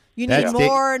 You need That's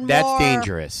more and more. That's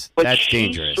dangerous. But That's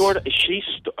dangerous.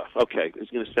 Okay, it's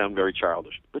going to sound very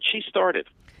childish, but she started.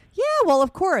 Yeah, well,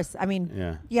 of course. I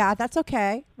mean, yeah, that's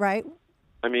okay, right?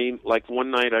 I mean, like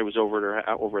one night I was over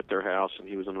at their house, and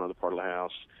he was in another part of the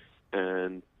house,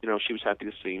 and she was happy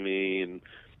to see me, and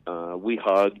we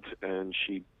hugged, and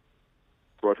she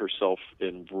brought herself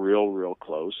in real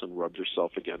close and rubbed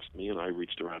herself against me, and I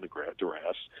reached around and grabbed her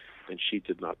ass, and she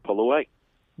did not pull away.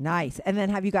 Nice. And then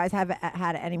have you guys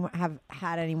had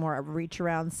any more reach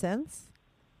around since?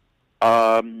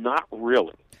 Not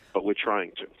really, but we're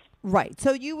trying to. Right.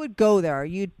 So you would go there.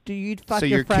 You'd fuck So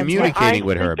your you're friends. communicating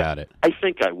with her about it. I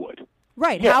think I would.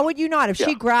 Right. Yeah. How would you not? If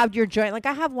she Yeah. grabbed your joint, like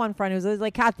I have one friend who's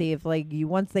like, Kathy, if like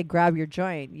once they grab your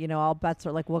joint, all bets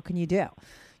are like, what can you do?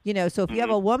 So if you have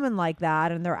a woman like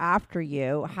that and they're after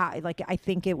you, I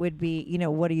think it would be,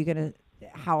 what are you going to,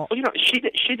 how? Well, she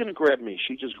didn't grab me.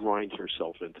 She just grinded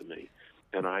herself into me.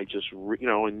 And I just,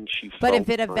 and she But felt if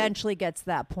it fine. eventually gets to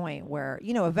that point where,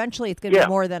 eventually it's going to be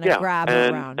more than a grab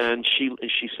around. And she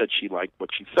said she liked what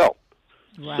she felt.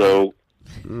 Right. So,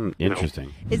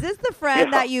 Interesting. Is this the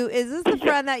friend that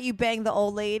you banged the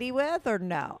old lady with, or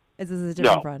no? Is this a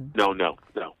different friend? No.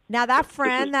 Now that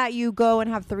friend that you go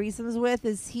and have threesomes with,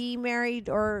 is he married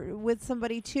or with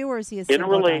somebody too, or is he in a single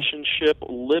guy? relationship,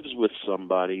 lives with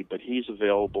somebody, but he's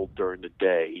available during the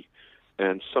day,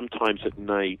 and sometimes at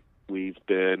night we've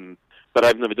been. But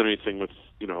I've never done anything with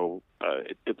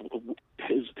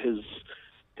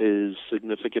his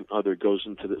significant other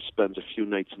spends a few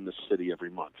nights in the city every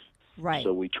month. Right.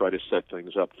 So we try to set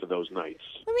things up for those nights.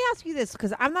 Let me ask you this,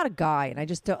 because I'm not a guy, and I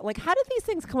just don't how do these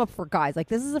things come up for guys? Like,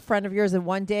 this is a friend of yours, and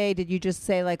one day did you just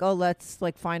say like, oh, let's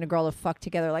like find a girl to fuck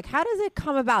together? Like, how does it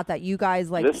come about that you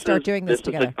guys start doing this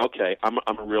together? Okay, I'm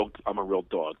a real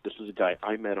dog. This is a guy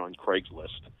I met on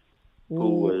Craigslist, who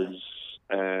was,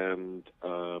 and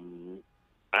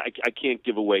I can't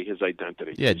give away his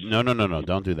identity. Yeah, no,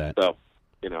 don't do that. So,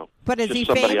 But is he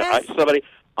somebody famous? somebody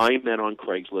I met on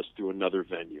Craigslist through another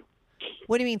venue.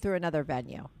 What do you mean through another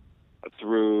venue?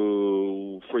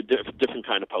 For different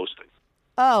kind of posting.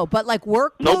 Oh, but like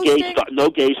work No posting?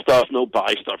 gay stuff, no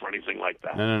bi stuff or anything like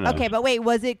that. No. Okay, but wait,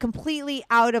 was it completely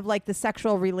out of like the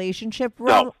sexual relationship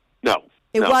realm? No.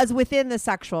 It was within the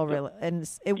sexual, and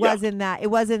it was in that. It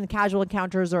was in casual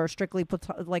encounters or strictly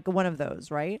like one of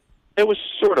those, right? It was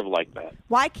sort of like that.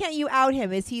 Why can't you out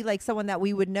him? Is he like someone that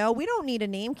we would know? We don't need a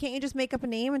name. Can't you just make up a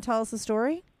name and tell us a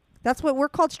story? That's what we're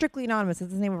called. Strictly Anonymous.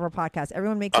 It's the name of our podcast.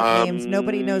 Everyone makes up names.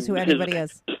 Nobody knows who anybody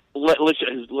is. Let's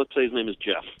say his name is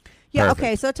Jeff. Yeah. Perfect.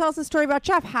 Okay. So tell us a story about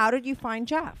Jeff. How did you find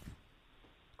Jeff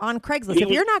on Craigslist? If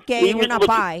you're not gay and you're not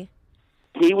bi,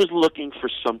 he was looking for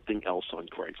something else on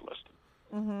Craigslist.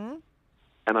 Mm-hmm.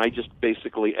 And I just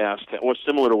basically asked him, or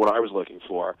similar to what I was looking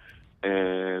for,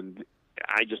 and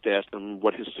I just asked him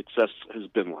what his success has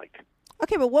been like.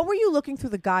 Okay, but what were you looking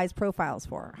through the guys' profiles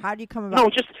for? How do you come about? No,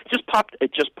 it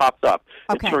just popped up.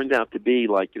 Okay. It turned out to be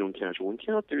like in casual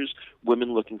encounters,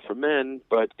 women looking for men,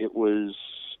 but it was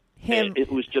him.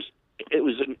 It was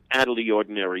an out of the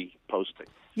ordinary posting.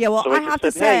 Yeah, well, So I just have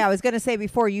to said, say, hey, I was going to say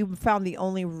before, you found the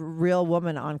only real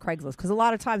woman on Craigslist, because a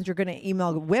lot of times you're going to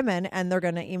email women and they're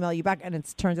going to email you back, and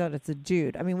it turns out it's a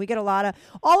dude. I mean, we get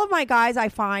all of my guys I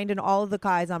find, and all of the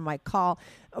guys on my call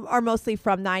are mostly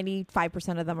from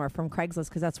 95% of them are from Craigslist,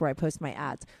 because that's where I post my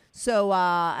ads. So,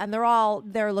 and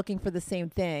they're looking for the same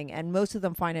thing, and most of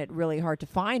them find it really hard to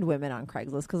find women on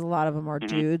Craigslist because a lot of them are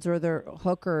dudes or they're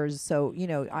hookers. So,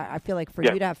 I feel like for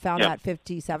you to have found that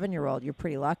 57-year-old, you're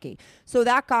pretty lucky. So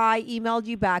that guy emailed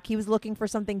you back. He was looking for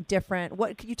something different.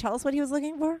 What could you tell us what he was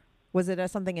looking for? Was it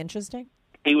something interesting?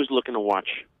 he was looking to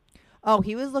watch. Oh,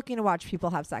 he was looking to watch people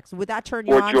have sex. Would that turn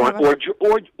you Or on?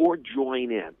 or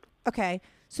join in. Okay.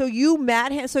 So you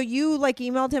met him. So you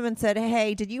emailed him and said,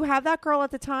 "Hey, did you have that girl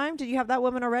at the time? Did you have that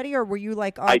woman already, or were you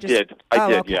like?" Oh, I did.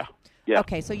 Okay. Yeah.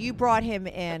 Okay, so you brought him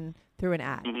in through an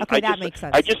ad. Mm-hmm. Okay, that makes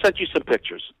sense. I just sent you some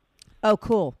pictures. Oh,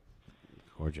 cool.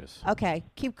 Gorgeous. Okay,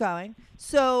 keep going.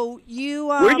 So you.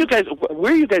 Where are you guys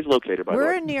located? By the way,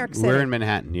 we're in New York City. We're in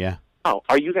Manhattan. Yeah. Oh,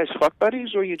 are you guys fuck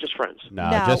buddies or are you just friends? No,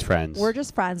 just friends. We're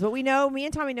just friends, but me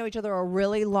and Tommy know each other a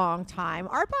really long time.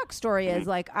 Our backstory is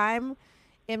I'm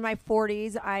in my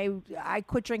 40s. I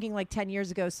quit drinking like 10 years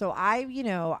ago, so I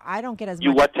don't get as much.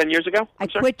 You what, 10 years ago? I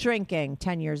quit drinking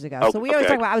 10 years ago. Oh, so we always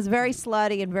talk about I was very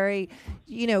slutty and very,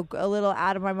 a little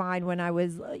out of my mind when I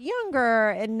was younger,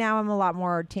 and now I'm a lot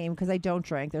more tame because I don't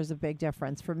drink. There's a big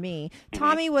difference for me.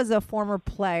 Tommy was a former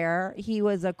player. He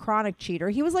was a chronic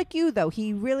cheater. He was like you, though.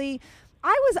 He really...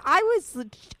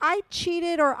 I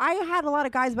cheated, or I had a lot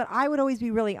of guys, but I would always be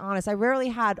really honest. I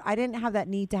didn't have that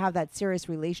need to have that serious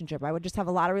relationship. I would just have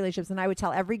a lot of relationships, and I would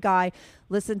tell every guy,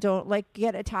 listen, don't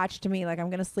get attached to me. Like, I'm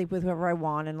going to sleep with whoever I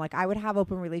want. And I would have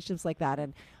open relationships like that.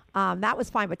 And that was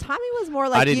fine. But Tommy was more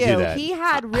like you. He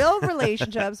had real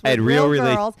relationships with real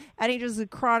girls, and he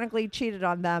just chronically cheated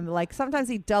on them. Like, sometimes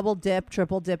he double dip,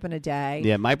 triple dip in a day.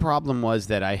 Yeah, my problem was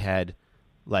that I had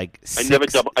I never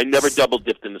double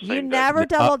dipped in the same day. You never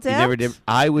double dipped? Never did.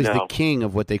 I was No. the king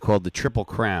of what they called the Triple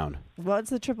Crown. What's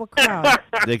the Triple Crown?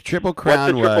 The Triple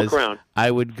Crown What's the Triple was Crown?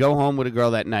 I would go home with a girl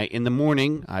that night. In the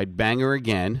morning, I'd bang her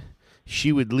again.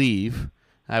 She would leave.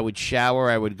 I would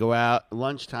shower. I would go out.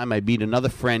 Lunchtime, I'd meet another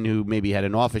friend who maybe had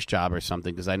an office job or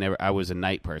something because I was a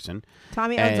night person.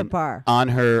 Tommy owns a And bar. On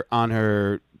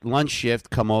her lunch shift,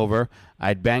 come over.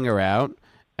 I'd bang her out.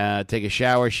 Take a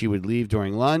shower. She would leave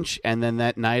during lunch, and then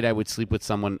that night I would sleep with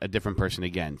a different person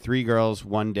again. 3 girls,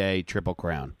 1 day, Triple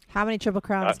Crown. How many Triple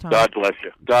Crowns, Tommy? God bless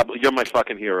you. You're my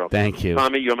fucking hero. Thank you.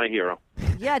 Tommy, you're my hero.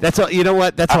 Yeah, That's all. You know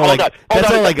what? That's all. Hold on.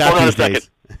 That's all I got these Second.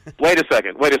 days. Wait a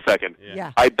second.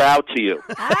 Yeah. I bow to you.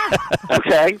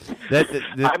 Okay?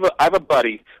 I have a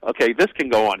buddy. Okay, this can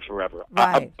go on forever.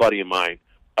 Right. A buddy of mine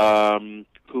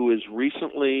who is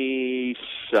recently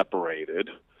separated.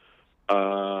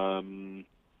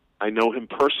 I know him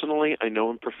personally. I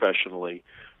know him professionally.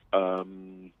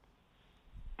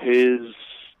 His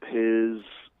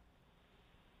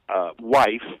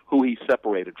wife, who he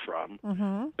separated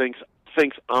from,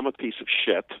 thinks I'm a piece of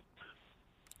shit.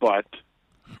 But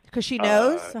because she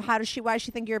knows. So why does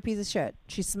she think you're a piece of shit?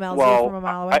 She smells you well, from a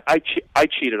mile away. I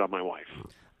cheated on my wife.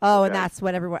 Oh, okay. and that's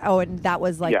what everyone. Oh, and that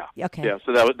was like okay. Yeah.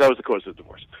 So that was the cause of the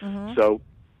divorce. So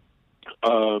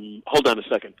hold on a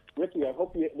second, Ricky. I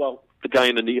hope you. Well, the guy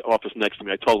in the office next to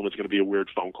me, I told him it's going to be a weird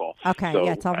phone call. Okay. So,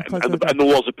 Yeah. Tell him to close and the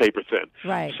walls are paper thin.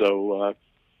 Right. So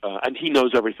and he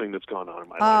knows everything that's going on in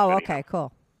my life. Oh, anyhow. okay.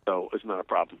 Cool. So it's not a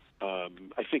problem.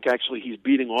 I think actually he's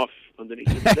beating off underneath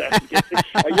his desk.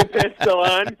 Are your pants still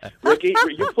on, Ricky?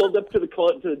 You pulled up to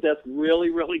the desk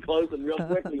really, really close and real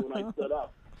quickly when I stood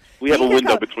up. We have a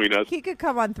window between us. He could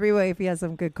come on 3-way if he has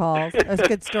some good calls. There's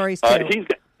good stories too.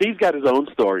 He's got his own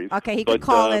stories. Okay, he can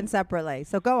call in separately.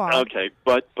 So go on. Okay,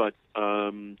 but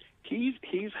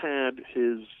he's had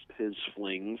his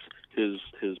flings, his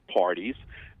parties,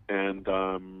 and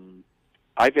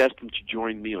I've asked him to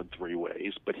join me on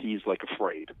 3-ways, but he's like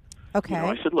afraid. Okay.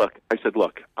 I said,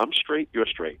 look, I'm straight, you're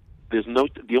straight.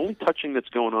 The only touching that's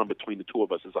going on between the two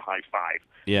of us is a high five.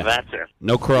 Yeah. That's it.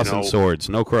 No crossing swords.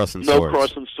 No crossing no swords. No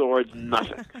crossing swords,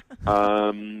 nothing.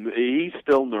 He's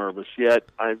still nervous, yet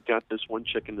I've got this one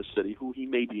chick in the city who he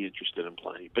may be interested in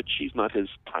playing, but she's not his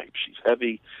type. She's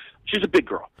heavy. She's a big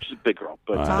girl.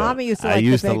 But Tommy used to I like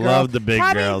used the big to girls. love the big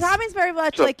girls. Tommy's very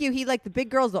much like you. He liked the big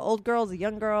girls, the old girls, the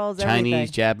young girls, Chinese,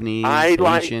 everything. Japanese,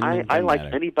 Asian. I like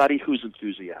matter. anybody who's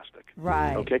enthusiastic.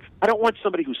 Right. Okay. I don't want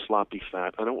somebody who's sloppy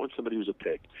fat. I don't want somebody who's a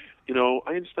pig.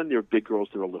 I understand there are big girls,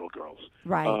 there are little girls.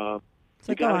 Right.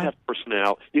 You gotta have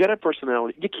personality. You gotta have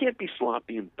personality. You can't be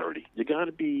sloppy and dirty. You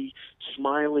gotta be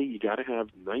smiley. You gotta have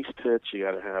nice tits. You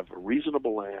gotta have a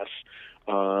reasonable ass,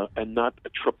 and not a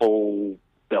triple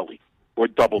belly. or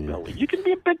double belly. You can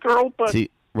be a big girl, but See,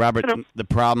 Robert, you know. the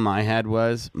problem I had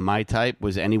was my type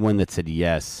was anyone that said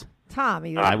yes. Tom,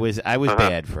 I was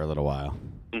bad for a little while.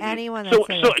 anyone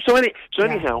that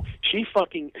Anyhow, she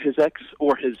fucking his ex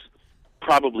or his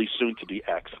probably soon to be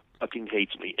ex fucking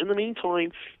hates me. In the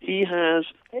meantime, he has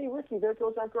hey Ricky, there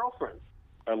goes our girlfriend,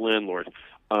 our landlord.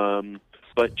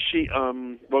 But she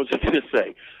what was I going to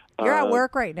say? You're at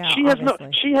work right now. She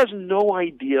has no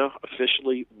idea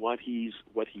officially what he's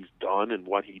done and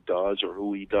what he does or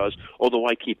who he does. Although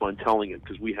I keep on telling it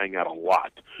because we hang out a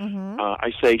lot. Mm-hmm.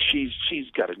 I say she's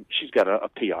got a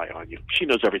PI on you. She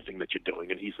knows everything that you're doing,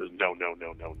 and he says no.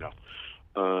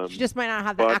 She just might not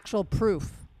have the actual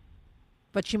proof,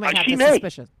 but she might have the may.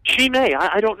 suspicion. She may.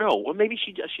 I don't know. Or maybe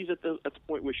she's at the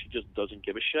point where she just doesn't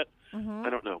give a shit. Mm-hmm. I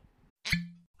don't know.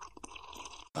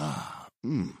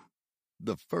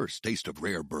 The first taste of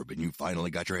rare bourbon you finally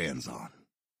got your hands on.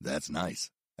 That's nice.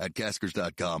 At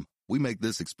Caskers.com, we make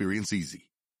this experience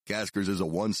easy. Caskers is a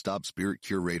one-stop spirit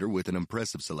curator with an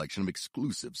impressive selection of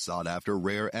exclusive, sought-after,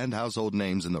 rare, and household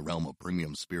names in the realm of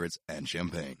premium spirits and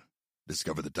champagne.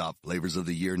 Discover the top flavors of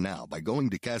the year now by going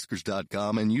to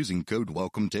Caskers.com and using code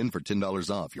WELCOME10 for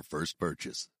 $10 off your first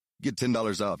purchase. Get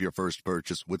 $10 off your first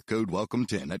purchase with code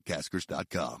WELCOME10 at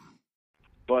Caskers.com.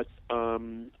 But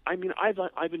I mean,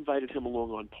 I've invited him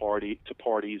along on parties,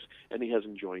 and he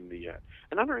hasn't joined me yet.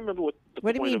 And I don't remember what the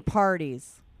What do you point mean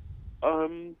parties?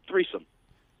 Threesome.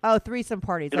 Oh, threesome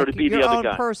parties. You know, like to be the your other own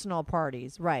guy. personal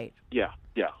parties, right? Yeah.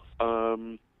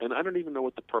 And I don't even know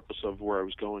what the purpose of where I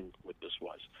was going with this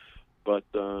was. But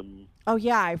Oh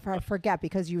yeah, I forget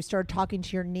because you started talking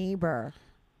to your neighbor.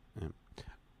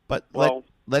 But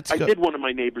let's go. I did one of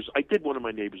my neighbors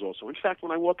also. In fact,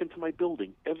 when I walk into my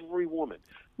building, every woman.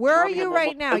 Where are Tommy, you I'm right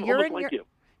almost, now? I'm You're almost in like you.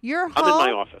 your home. I'm in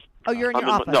my office. Oh, you're in your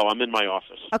office. No, I'm in my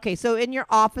office. Okay, so in your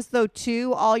office though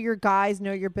too, all your guys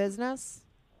know your business.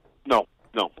 No,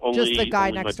 only Just the guy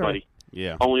only next my door. buddy.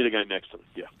 Yeah. Only the guy next to me.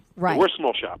 Yeah. Right. We're a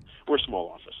small shop. We're a small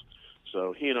office.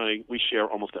 So he and I, we share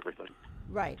almost everything.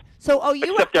 Right. So,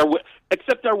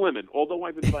 Except our women. Although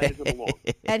I've invited him along.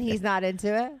 And he's not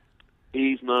into it.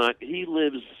 He's not. He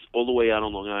lives all the way out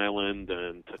on Long Island,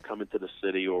 and to come into the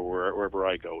city or wherever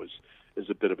I go is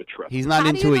a bit of a trip. He's not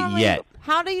into it yet.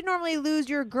 How do you normally lose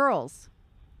your girls?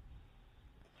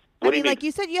 What do you mean? Like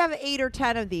you said, you have 8 or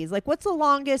 10 of these. Like, what's the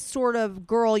longest sort of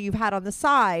girl you've had on the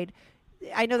side?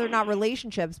 I know they're not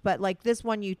relationships, but like this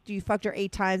one, you fucked her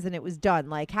 8 times and it was done.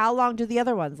 Like, how long do the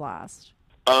other ones last?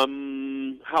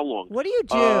 How long? What do you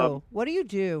do? What do you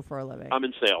do for a living? I'm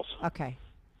in sales. Okay.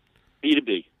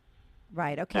 B2B.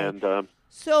 Right. Okay. And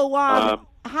so, how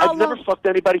I've long? never fucked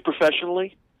anybody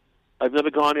professionally. I've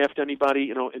never gone after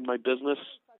anybody, in my business.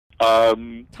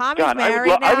 Tommy's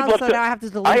married now, so now I have to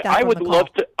delete that I from would the call.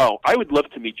 love to. Oh, I would love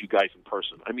to meet you guys in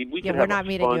person. I mean, we Yeah, could we're have not a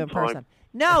meeting fun you in person. time.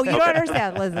 No, you don't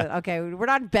understand. Listen, okay, we're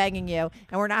not banging you,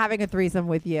 and we're not having a threesome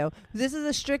with you. This is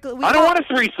a strictly. I don't want a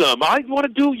threesome. I want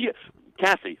to do you,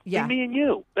 Kathy. Yeah. Me and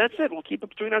you. That's it. We'll keep it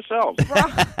between ourselves.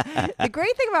 The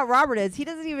great thing about Robert is he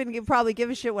doesn't even probably give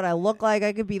a shit what I look like.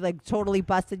 I could be like totally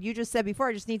busted. You just said before,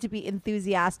 I just need to be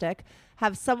enthusiastic,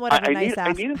 have somewhat of a nice ass.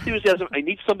 I need enthusiasm. I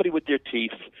need somebody with their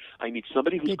teeth. I need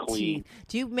somebody who's Good clean. teeth.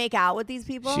 Do you make out with these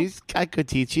people? She's got good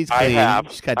teeth. She's I clean. have.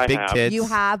 She's got I big have. tits. You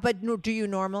have, but do you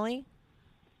normally?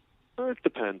 It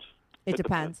depends. It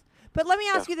depends. But let me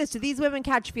ask you this: do these women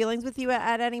catch feelings with you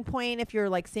at any point if you're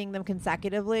like seeing them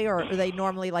consecutively, or are they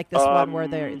normally like this one where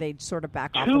they sort of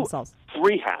back off themselves?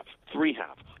 Three have.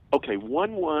 Okay,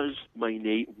 one was my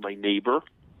neighbor.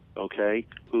 Okay,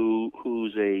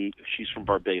 she's from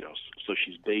Barbados, so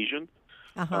she's Bayesian.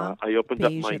 Uh-huh. I opened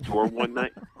up my Bayesian. door one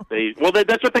night.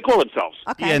 That's what they call themselves.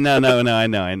 Okay. Yeah, no, I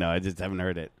know. I just haven't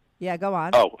heard it. Yeah, go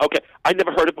on. Oh, okay. I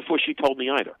never heard it before she told me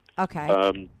either.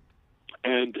 Okay.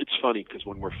 And it's funny because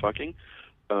when we're fucking,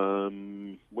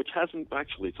 which hasn't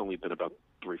actually, it's only been about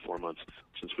 3-4 months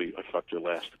since I fucked her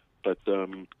last. But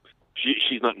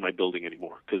she's not in my building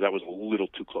anymore because that was a little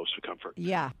too close for comfort.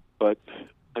 Yeah. But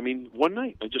I mean, one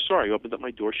night I just saw her. I opened up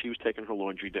my door. She was taking her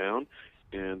laundry down,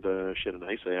 and she had a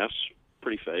nice ass,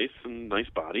 pretty face, and nice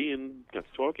body, and got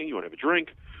to talking. You want to have a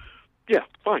drink? Yeah,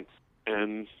 fine.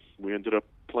 And we ended up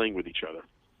playing with each other.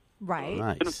 Right.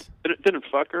 Nice. Didn't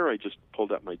fuck her. I just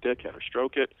pulled out my dick, had her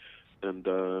stroke it, and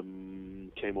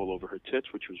came all over her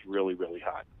tits, which was really, really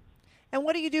hot. And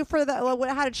what do you do for the?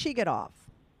 How did she get off?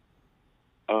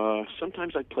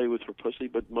 Sometimes I play with her pussy,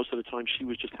 but most of the time she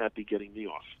was just happy getting me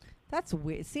off. That's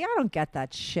weird. See, I don't get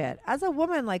that shit. As a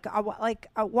woman,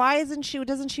 why isn't she?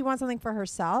 Doesn't she want something for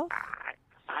herself?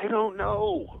 I don't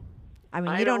know. I mean,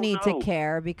 I you don't don't need know. to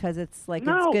care because it's like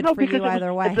No, it's good no, for because you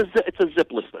either way. it's a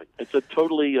zipless thing. It's a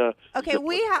totally Okay,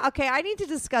 zipless okay. I need to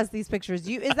discuss these pictures.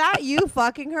 Is that you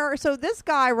fucking her? So this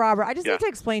guy, Robert, I just Yeah. need to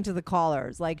explain to the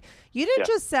callers. Like, you didn't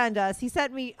Yeah. just send us. He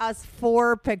sent us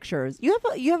 4 pictures. You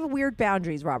have weird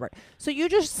boundaries, Robert. So you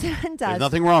just sent us. There's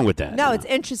nothing wrong with that. No, it's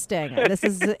interesting. This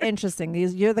is interesting.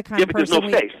 You're the kind Yeah, of but there's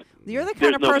person no face. You're the kind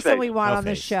There's of no person face. we want No on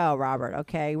the face. show, Robert.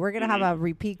 Okay, we're gonna have a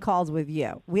repeat calls with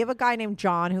you. We have a guy named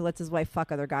John who lets his wife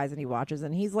fuck other guys and he watches,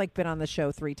 and he's like been on the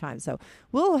show 3 times. So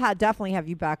we'll definitely have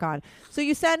you back on. So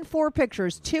you send 4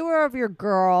 pictures. 2 are of your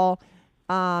girl.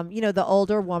 The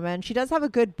older woman. She does have a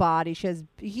good body. She has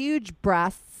huge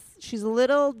breasts. She's a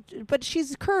little, but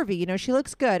she's curvy. She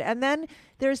looks good. And then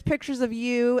there's pictures of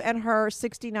you and her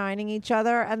 69ing each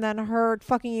other, and then her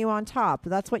fucking you on top.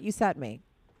 That's what you sent me.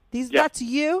 That's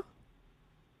you.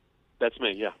 That's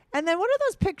me. Yeah. And then what are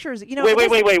those pictures?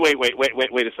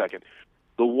 Wait a second.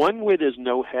 The one where there's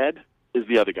no head is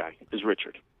the other guy. Is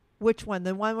Richard. Which one?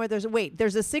 The one where there's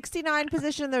a 69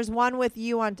 position. There's one with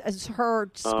you on as her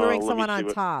screwing let me someone see on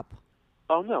what- top.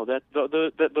 Oh no, that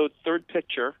the third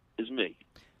picture is me.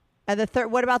 And the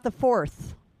third. What about the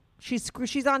 4th?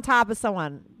 She's on top of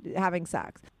someone having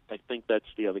sex. I think that's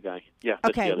the other guy. Yeah. That's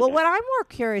Okay. the other Well, guy. what I'm more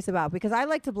curious about, because I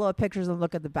like to blow up pictures and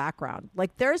look at the background.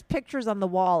 Like, there's pictures on the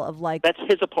wall of like. That's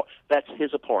his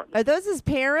apartment. Are those his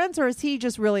parents, or is he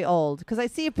just really old? Because I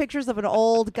see pictures of an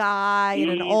old guy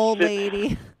and an old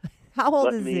lady. How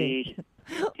old is he?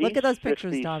 Look at those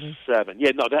pictures, Tommy. 57.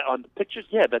 Yeah, no, that on the pictures.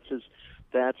 Yeah, that's his.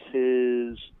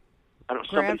 I don't know, somebody's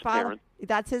Grandfather? parent.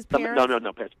 That's his parents?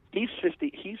 No. He's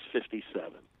 50. He's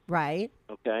 57. Right.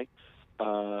 Okay.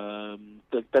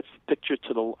 That's the picture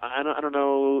to the. I don't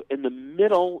know. In the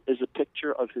middle is a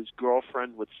picture of his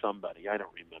girlfriend with somebody. I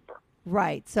don't remember.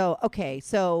 Right. So, okay.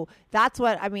 So that's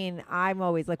what, I mean, I'm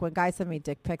always like, when guys send me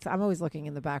dick pics, I'm always looking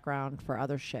in the background for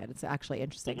other shit. It's actually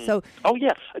interesting. Mm-hmm. So, Oh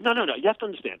yeah. No. You have to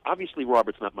understand. Obviously,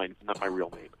 Robert's not my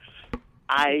real name.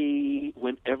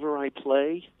 Whenever I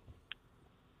play,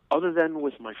 other than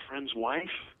with my friend's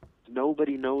wife,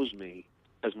 nobody knows me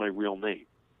as my real name.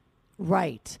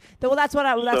 right. Well, that's why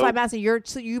I'm asking.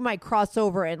 So you might cross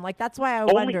over, and like, that's why I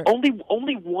wonder.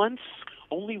 Only once.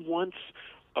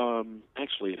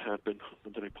 Actually, it happened.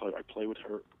 When did I play? I played with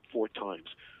her 4 times.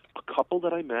 A couple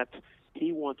that I met,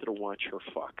 he wanted to watch her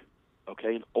fuck.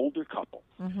 Okay, an older couple.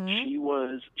 Mm-hmm.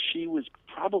 She was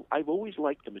probably. I've always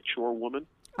liked a mature woman.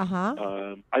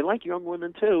 Uh-huh. I like young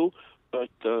women too, but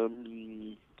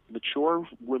mature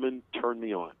women turn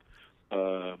me on.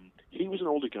 He was an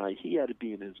older guy. He had to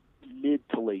be in his mid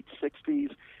to late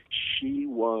 60s. She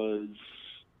was,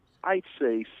 I'd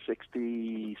say,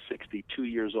 60, 62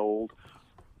 years old.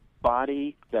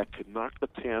 Body that could knock the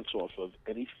pants off of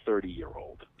any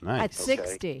 30-year-old. Nice. At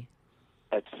 60.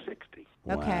 At 60.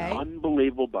 Okay.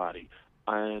 Unbelievable body.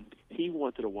 And he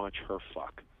wanted to watch her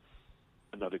fuck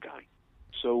another guy.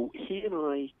 So he and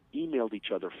I emailed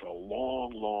each other for a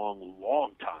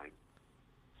long time.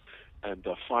 And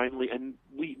finally, and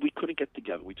we couldn't get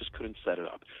together. We just couldn't set it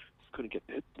up. Couldn't get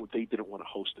it. They didn't want to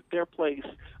host at their place.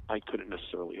 I couldn't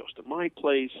necessarily host at my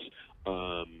place.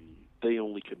 They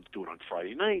only could do it on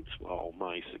Friday nights. Well,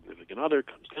 my significant other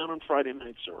comes down on Friday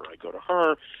nights, or I go to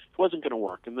her. It wasn't going to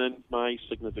work. And then my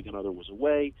significant other was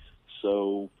away,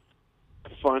 so I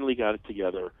finally got it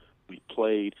together. We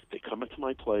played. They come into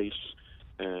my place,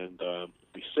 and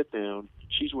we sit down.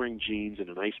 She's wearing jeans and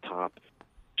a nice top.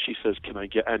 She says, "Can I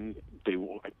get?" And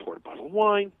I poured a bottle of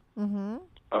wine. Mm-hmm.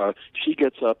 She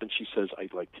gets up and she says,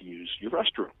 "I'd like to use your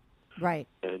restroom." Right.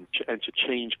 And to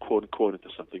change, quote unquote, into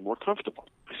something more comfortable.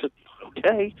 I said,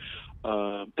 okay.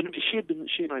 And she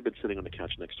and I had been sitting on the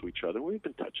couch next to each other. We've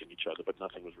been touching each other, but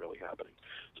nothing was really happening.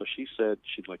 So she said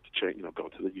she'd like to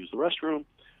use the restroom.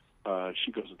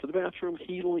 She goes into the bathroom.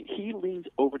 He leans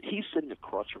over. He's sitting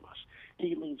across from us.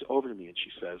 He leans over to me and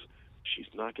she says, "She's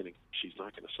not gonna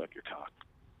suck your cock."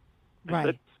 I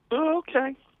said, "Oh,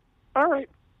 okay, all right."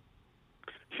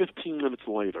 15 minutes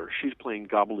later, she's playing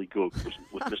gobbledygook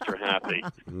with Mr. Happy.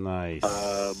 Nice.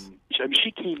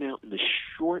 She came out in this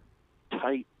short,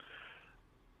 tight,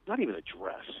 not even a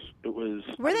dress. It was.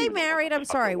 Were they married? I'm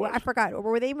sorry. I forgot.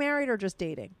 Were they married or just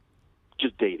dating?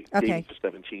 Just dating. Okay. Dating for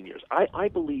 17 years. I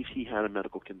believe he had a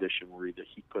medical condition where either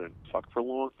he couldn't fuck for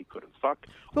long, he couldn't fuck.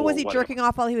 But was he jerking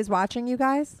off while he was watching you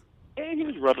guys? And he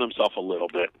was rubbing himself a little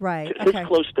bit. Right. His Okay.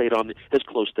 clothes stayed on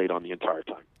the entire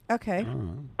time. Okay.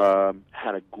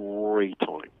 Had a great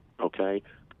time. Okay,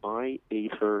 I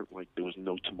ate her like there was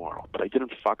no tomorrow, but I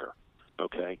didn't fuck her.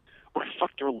 Okay, or I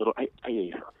fucked her a little. I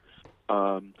ate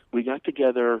her. We got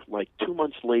together like 2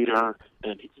 months later,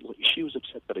 and she was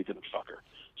upset that I didn't fuck her.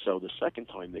 So the second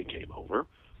time they came over,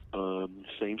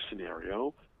 Same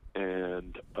scenario,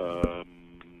 and I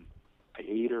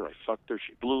ate her, I fucked her,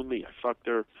 she blew me, I fucked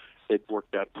her. It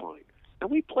worked out fine. And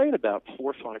we played about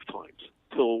 4 or 5 times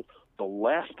till the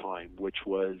last time, which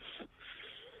was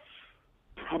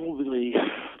probably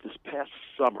this past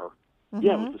summer. Mm-hmm.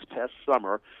 Yeah, it was this past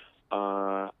summer.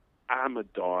 I'm a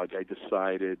dog. I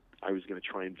decided I was going to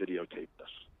try and videotape this.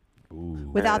 Ooh.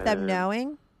 Without them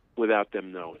knowing? Without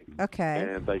them knowing. Okay.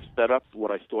 And I set up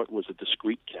what I thought was a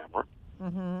discreet camera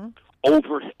Mm-hmm.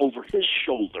 over his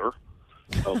shoulder.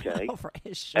 Okay. Over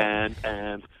his shoulder.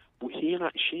 And she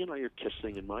and I are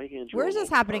kissing, and my hands. Where is this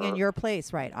happening? her. In your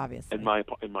place, right? Obviously. In my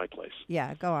place.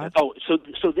 Yeah, go on.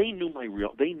 So they knew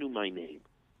they knew my name,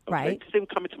 okay? Right? Because they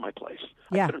would come into my place.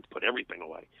 Yeah. I couldn't put everything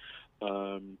away,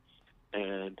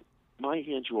 and my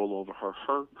hands are all over her.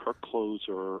 Her clothes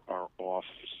are off,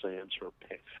 sans her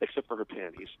except for her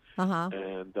panties. Uh-huh.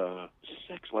 And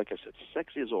sex, like I said,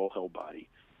 sex is all hell body,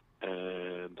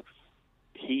 and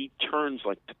he turns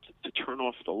like to turn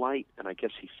off the light, and I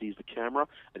guess he sees the camera,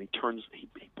 and he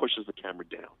pushes the camera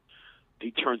down.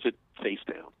 He turns it face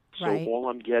down. So Right. all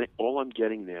I'm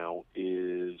getting now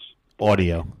is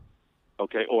Audio.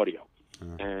 Okay, audio.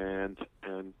 And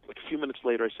like a few minutes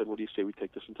later, I said, "What do you say we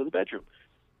take this into the bedroom?"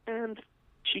 And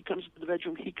she comes into the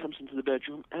bedroom, he comes into the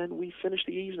bedroom, and we finish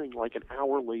the evening like an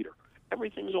hour later.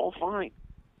 Everything's all fine.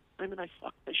 I mean, I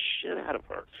fucked the shit out of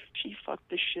her. She fucked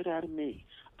the shit out of me.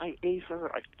 I ate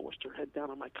her. I forced her head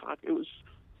down on my cock. It was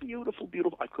beautiful,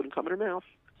 beautiful. I couldn't come in her mouth,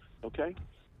 okay?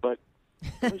 But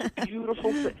it was a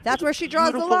beautiful thing. That's where she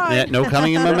draws the line. Yeah, no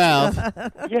coming in my mouth.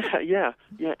 Yeah.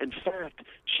 In fact,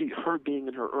 her being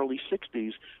in her early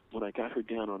 60s, when I got her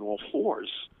down on all fours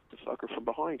to fuck her from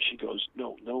behind, she goes,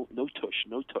 no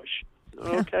tush.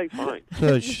 Okay, fine.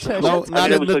 Tush. Tush. No,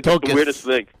 not in the The tuchus.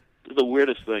 the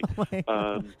weirdest thing.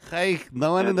 Hey,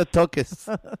 no one in the tuchus.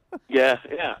 Yeah.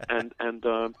 And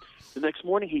the next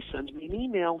morning he sends me an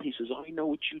email. He says, "I know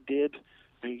what you did.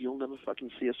 And you'll never fucking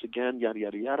see us again, yada,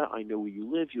 yada, yada. I know where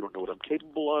you live. You don't know what I'm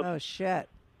capable of." Oh, shit.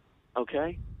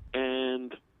 Okay?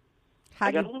 And I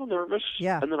How got do a little nervous.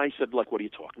 Yeah. And then I said, like, "What are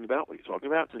you talking about? What are you talking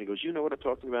about?" And he goes, "You know what I'm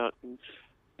talking about." And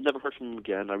never heard from him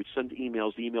again. I would send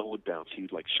emails. The email would bounce.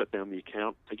 He'd, like, shut down the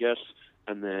account, I guess.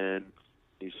 And then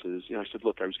he says, I said,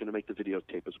 "Look, I was going to make the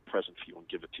videotape as a present for you and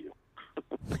give it to you."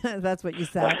 That's what you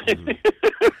said.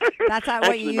 That's not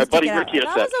what Actually, you my used to buddy get Rick out. here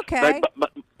That said, was okay.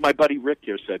 My buddy Rick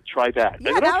here said, "Try that." Yeah,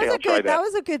 I said, that "Okay, was I'll try that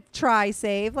was a good try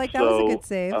save. Like that was a good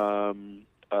save.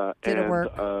 Did it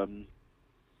work?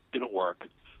 Didn't work.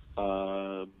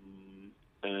 But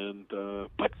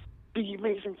the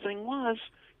amazing thing was,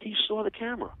 he saw the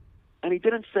camera, and he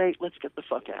didn't say, "Let's get the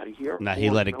fuck out of here." No, he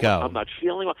let it go. I'm not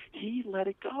feeling well. He let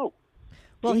it go.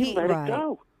 Well, he let right. it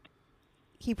go.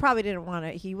 He probably didn't want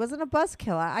it. He wasn't a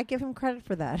buzzkill. I give him credit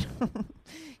for that.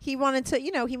 He wanted to,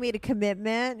 he made a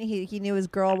commitment. He knew his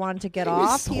girl wanted to get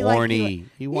off. He was horny.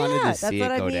 He wanted to see it that's go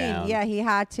what I mean. down. Yeah, he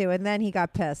had to, and then he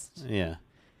got pissed. Yeah.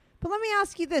 But let me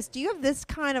ask you this: do you have this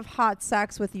kind of hot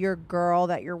sex with your girl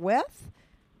that you're with?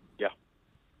 Yeah.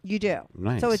 You do.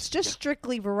 Nice. So it's just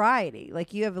strictly variety.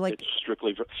 Like you have It's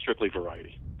strictly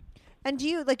variety. And do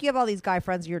you you have all these guy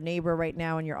friends? Your neighbor right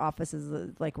now in your office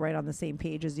is like right on the same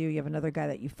page as you. You have another guy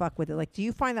that you fuck with. Like, do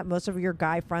you find that most of your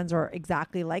guy friends are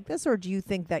exactly like this, or do you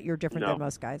think that you're different than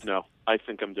most guys? No, I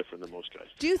think I'm different than most guys.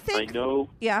 Do you think? I know.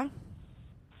 Yeah.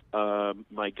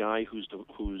 My guy who's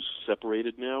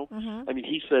separated now. Mm-hmm. I mean,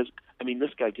 he says. I mean,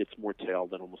 this guy gets more tail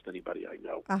than almost anybody I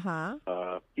know.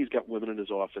 Uh-huh. He's got women in his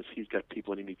office. He's got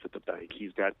people he meets at the bank.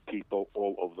 He's got people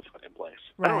all over the fucking place.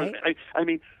 Right. I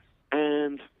mean,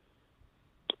 and.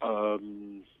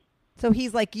 So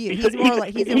he's like you. He's more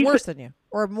like he's worse than you,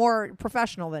 or more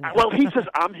professional than you. Well, he says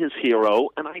I'm his hero,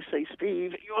 and I say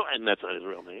Steve, and that's not his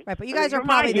real name. Right, but you guys are You're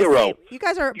probably my the hero. same. You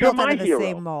guys are You're built my into the hero.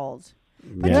 same mold.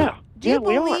 But Yeah. do you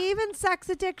we are. believe in sex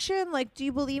addiction? Like, do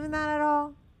you believe in that at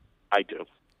all? I do.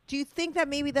 Do you think that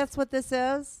maybe that's what this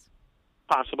is?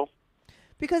 Possible.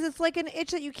 Because it's like an itch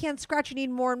that you can't scratch. You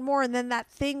need more and more, and then that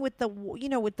thing with the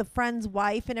with the friend's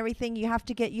wife and everything, you have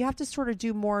to sort of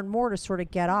do more and more to sort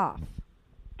of get off.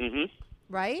 Mm-hmm.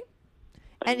 Right?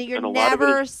 And you're a lot of it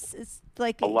never is-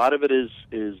 like A lot of it is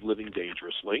living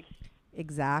dangerously.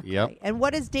 exactly. Yep. And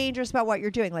what is dangerous about what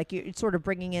you're doing? Like you're sort of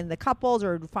bringing in the couples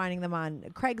or finding them on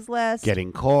Craigslist.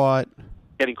 Getting caught.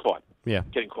 Getting caught. Yeah.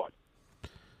 Getting caught.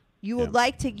 You would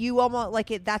like to. You almost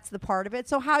like it. That's the part of it.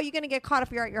 So how are you going to get caught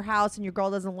if you're at your house and your girl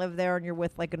doesn't live there and you're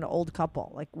with like an old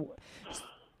couple? Like,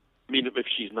 I mean, if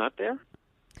she's not there?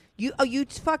 you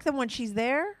fuck them when she's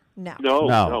there? No.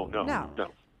 No. No.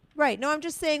 Right. No, I'm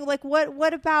just saying, like,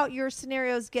 what about your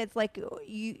scenarios gets, like,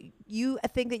 you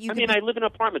think that you I could mean, be- I live in an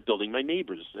apartment building. My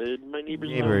neighbors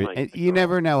Neighbor, don't like you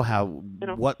never know how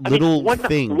what I mean, little one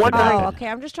thing. night- could Oh, happen. okay.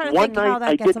 I'm just trying to One think how night that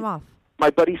I gets did- them off.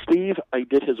 My buddy Steve, I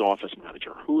did his office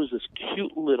manager, who is this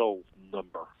cute little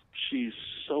number. She's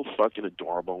so fucking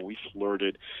adorable. We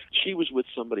flirted. She was with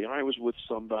somebody. I was with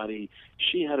somebody.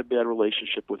 She had a bad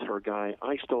relationship with her guy.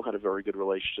 I still had a very good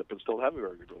relationship and still have a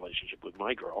very good relationship with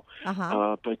my girl.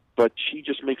 But she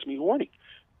just makes me horny.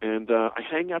 And I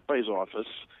hang out by his office,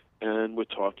 and we're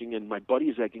talking, and my buddy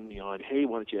is egging me on, hey,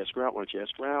 why don't you ask her out? Why don't you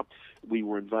ask her out? We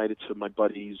were invited to my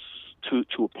buddy's, to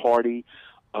a party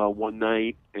one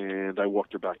night, and I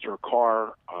walked her back to her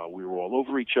car. We were all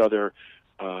over each other.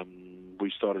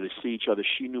 We started to see each other.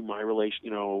 She knew my relation. You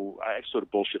know, I sort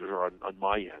of bullshitted her on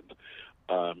my end,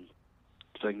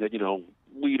 saying that, you know,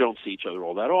 we don't see each other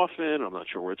all that often. I'm not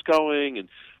sure where it's going, and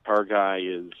her guy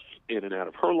is in and out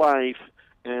of her life.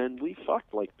 And we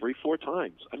fucked like 3-4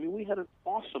 times. I mean, we had an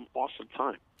awesome, awesome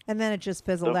time. And then it just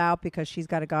fizzled So- out because she's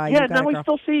got a guy. Yeah, you got now a we girl.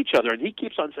 still see each other, and he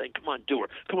keeps on saying, "Come on, do her.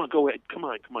 Come on, go ahead. Come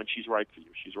on, she's right for you.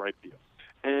 She's right for you."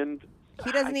 And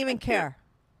He doesn't even care.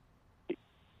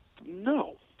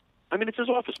 No, I mean it's his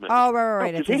office manager. Oh,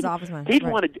 right. No, It's 'cause his office manager. He'd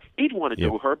Right. want to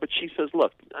do her, but she says,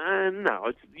 "Look,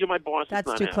 no, you're my boss. That's it's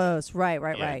not too happening." close. Right.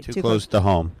 Yeah, Right. too close to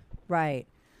home. Right.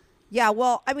 Yeah,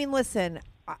 well, I mean, listen,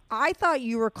 I thought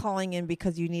you were calling in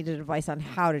because you needed advice on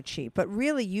how to cheat, but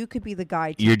really you could be the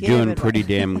guy to You're give doing advice. pretty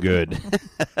damn good.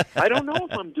 I don't know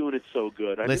if I'm doing it so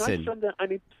good. I Listen.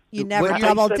 mean, You never What-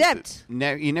 double I said- dipped.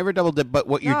 You never double dip, but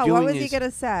what you're No, doing what was is he going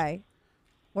to say?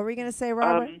 What were you going to say,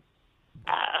 Robert?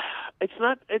 It's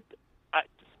not.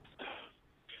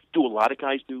 Do a lot of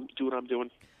guys do what I'm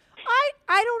doing?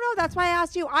 I don't know. That's why I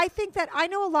asked you. I think that I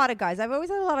know a lot of guys. I've always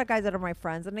had a lot of guys that are my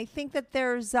friends, and I think that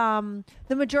there's the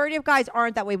majority of guys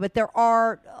aren't that way, but there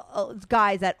are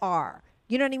guys that are.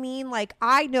 You know what I mean? Like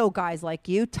I know guys like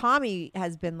you. Tommy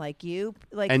has been like you.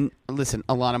 Like And listen,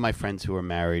 a lot of my friends who are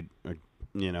married, are,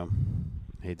 you know,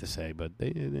 hate to say, but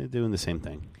they're doing the same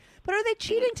thing. but are they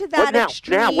cheating to Well, that now,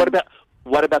 extreme?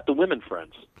 what about the women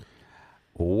friends?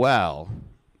 Well,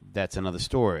 that's another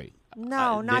story.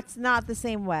 No, not the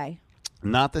same way.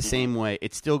 Not the same way.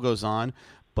 It still goes on,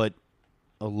 but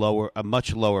a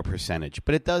much lower percentage.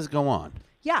 But it does go on.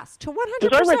 Yes, to 100%.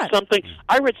 Because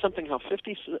I read something how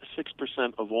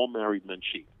 56% of all married men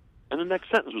cheat, and the next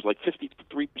sentence was like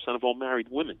 53% of all married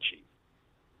women cheat.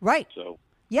 Right. So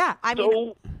Yeah, I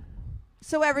mean,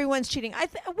 so everyone's cheating. Women,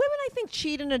 I think,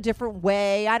 cheat in a different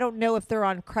way. I don't know if they're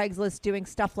on Craigslist doing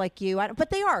stuff like you, but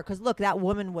they are. Because look, that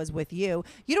woman was with you.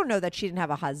 You don't know that she didn't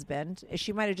have a husband.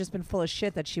 She might have just been full of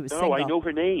shit that she was single. No, I know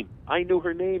her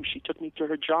name. She took me to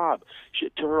her job,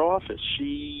 to her office.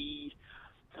 She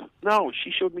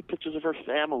showed me pictures of her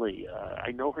family.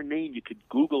 I know her name. You could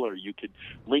Google her. You could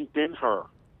LinkedIn her.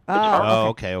 It's her. Oh,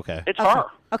 okay. It's her.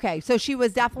 Okay, so she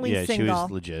was definitely Yeah, single. she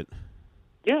was legit.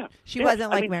 Yeah, She wasn't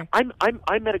like married. married.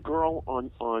 I met a girl on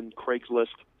Craigslist.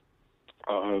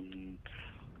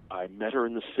 I met her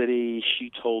in the city.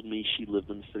 She told me she lived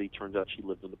in the city. Turns out she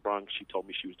lived in the Bronx. She told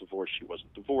me she was divorced. She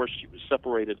wasn't divorced. She was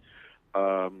separated.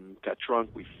 Got drunk.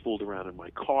 We fooled around in my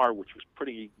car, which was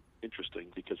pretty interesting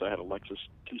because I had a Lexus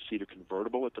 2-seater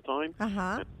convertible at the time.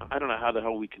 Uh-huh. I don't know how the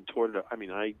hell we contorted it. I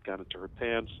mean, I got into her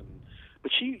pants,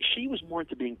 but she was more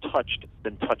into being touched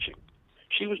than touching.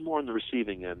 She was more on the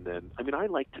receiving end than. I mean, I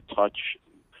like to touch,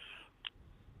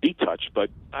 be touched, but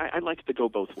I like to go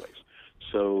both ways.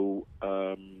 So,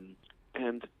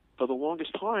 and for the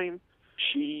longest time,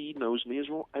 she knows me as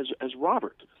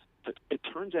Robert. It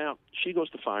turns out she goes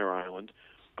to Fire Island.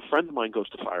 A friend of mine goes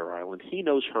to Fire Island. He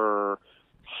knows her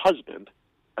husband.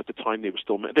 At the time, they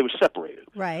were separated.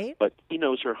 Right. But he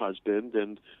knows her husband,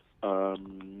 and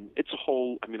it's a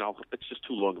whole. I mean, it's just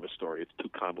too long of a story. It's too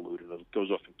convoluted. It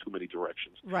goes off in too many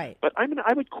directions. Right. But I mean,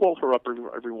 I would call her up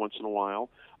every once in a while.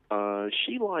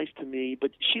 She lies to me,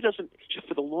 but she doesn't.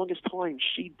 For the longest time,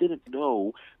 she didn't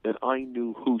know that I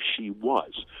knew who she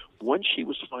was. When she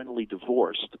was finally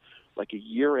divorced, like a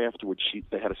year afterwards,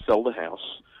 they had to sell the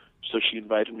house. So she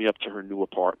invited me up to her new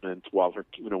apartment while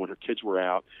when her kids were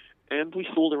out, and we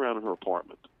fooled around in her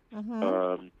apartment.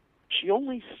 Mm-hmm. She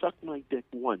only sucked my dick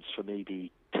once for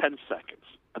maybe 10 seconds,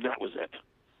 and that was it.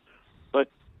 But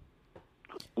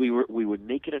We were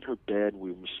naked in her bed.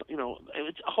 We were,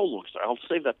 it's a whole long story. I'll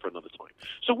save that for another time.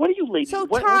 So what are you ladies? So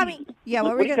what Tommy, what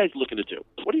are you guys looking to do?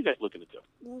 What are you guys looking to do?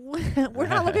 We're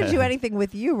not looking to do anything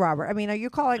with you, Robert. I mean, are you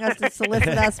calling us to solicit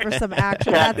us for some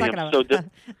action? That's not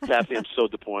gonna. Kathy, I'm so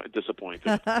disappointed.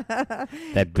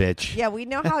 That bitch. Yeah, we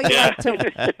know how you like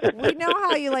to. We know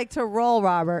how you like to roll,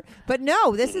 Robert. But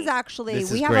no, this is actually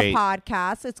we have great. a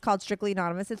podcast. It's called Strictly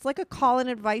Anonymous. It's like a call-in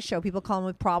advice show. People call in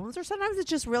with problems, or sometimes it's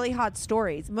just really hot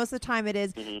stories. Most of the time, it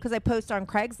is because I post on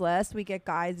Craigslist. We get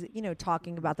guys,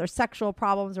 talking about their sexual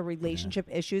problems or relationship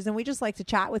issues, and we just like to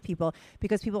chat with people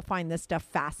because people find this stuff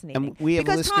fascinating. And we have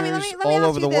because, Tommy, listeners let me all ask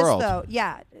over you the this, world. Though.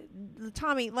 Yeah,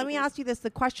 Tommy, let me ask you this: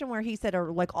 the question where he said,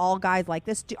 "Are like all guys like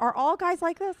this? Are all guys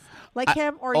like this, like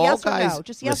him, or yes or no?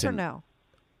 Just yes or no."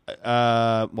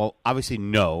 Well, obviously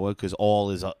no, because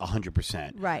all is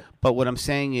 100%. Right. But what I'm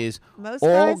saying is, Most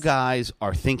all guys? guys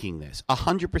are thinking this.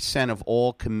 100% of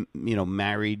all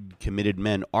married, committed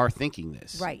men are thinking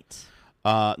this. Right.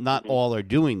 Not all are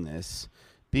doing this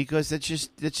because that's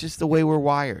just the way we're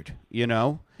wired.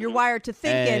 You're wired to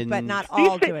think it, but And- not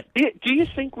all do it. Do you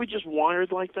think we're just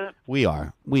wired like that? We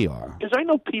are. Because I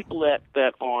know people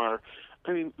that are.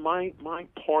 I mean, my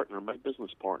partner, my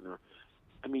business partner.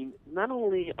 I mean, not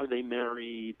only are they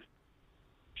married,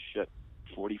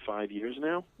 45 years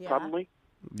now, probably.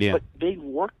 Yeah. But they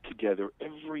work together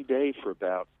every day for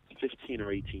about 15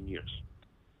 or 18 years.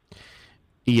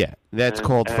 Yeah, that's And-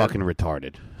 called and- fucking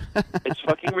retarded. It's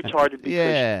fucking retarded because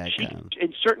Yeah, she, kind of.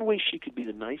 in certain ways, she could be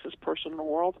the nicest person in the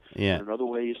world. Yeah. And in other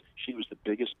ways, she was the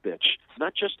biggest bitch.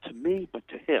 Not just to me, but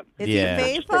to him. Is Yeah. he Not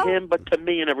just faithful? to him, but to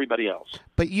me and everybody else.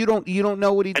 But you don't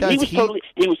know what he And does. he was totally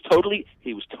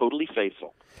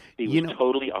faithful. He was You know-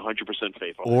 totally 100%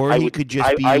 faithful. Or he could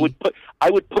just be- I would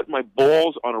put my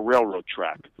balls on a railroad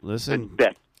track. Listen, and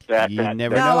bet that you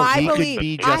never No, know. I He believe- could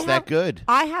be I just that have- good.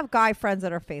 I have guy friends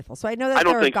that are faithful, so I know that I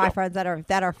don't there are think guy so. friends that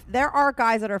are there are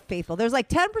guys that are faithful. There's like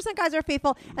 10% guys that are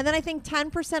faithful, and then I think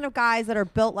 10% of guys that are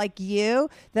built like you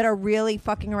that are really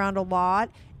fucking around a lot.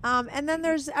 And then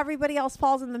there's everybody else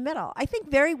falls in the middle. I think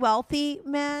very wealthy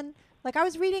men. Like I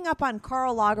was reading up on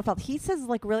Karl Lagerfeld. He says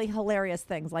like really hilarious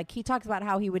things. Like he talks about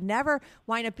how he would never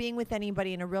wind up being with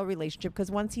anybody in a real relationship because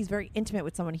once he's very intimate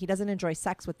with someone, he doesn't enjoy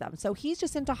sex with them. So he's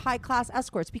just into high class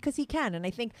escorts because he can. And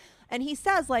I think, and he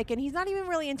says like, and he's not even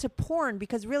really into porn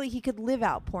because really he could live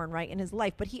out porn right in his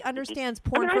life. But he understands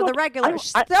porn I for look- the regular.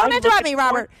 I Don't look interrupt at me, porn-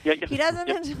 Robert. Yeah, yeah. He doesn't.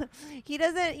 Yeah. He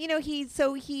doesn't.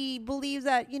 He believes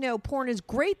that porn is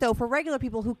great though for regular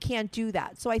people who can't do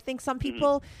that. So I think some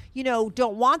people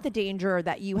don't want the danger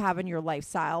that you have in your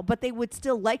lifestyle, but they would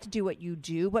still like to do what you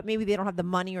do, but maybe they don't have the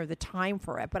money or the time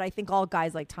for it. But I think all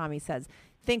guys, like Tommy says,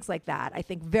 thinks like that. I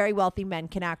think very wealthy men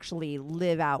can actually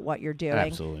live out what you're doing.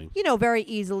 Absolutely. Very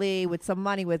easily with some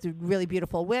money with really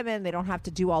beautiful women. They don't have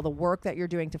to do all the work that you're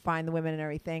doing to find the women and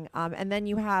everything. And then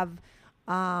you have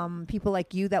people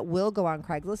like you that will go on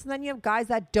Craigslist, and then you have guys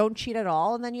that don't cheat at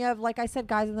all, and then you have, like I said,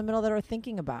 guys in the middle that are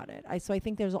thinking about it. So I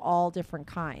think there's all different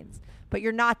kinds, but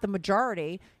you're not the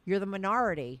majority, you're the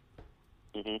minority.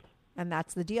 And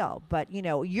that's the deal. But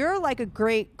you're like a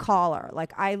great caller.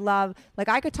 Like I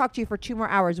could talk to you for 2 more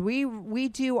hours. We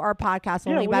do our podcast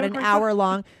only about an hour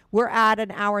long. We're at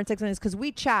an hour and 6 minutes because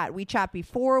we chat. We chat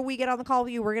before we get on the call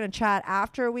with you. We're going to chat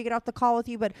after we get off the call with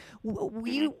you. But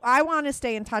I want to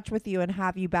stay in touch with you and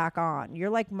have you back on. You're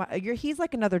like he's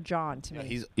like another John to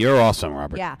me. You're awesome,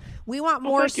 Robert. Yeah, we want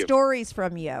more thank you. stories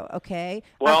from you. Okay.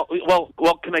 Well,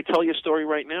 can I tell you a story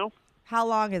right now? How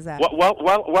long is that? Well,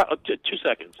 2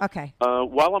 seconds. Okay.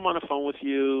 While I'm on the phone with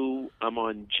you, I'm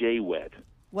on JWed.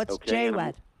 What's Okay, and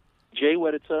JWed?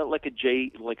 JWed, it's like a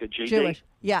J Jewish. date.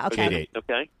 Yeah. Okay. J-date.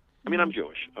 Okay. I mean, I'm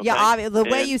Jewish. Okay? Yeah, the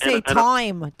way you say and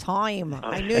time.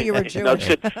 I knew you were No,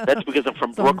 Jewish. that's because I'm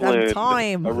from So I'm Brooklyn.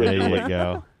 time. Originally. There you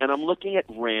go. And I'm looking at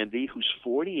Randy, who's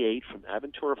 48, from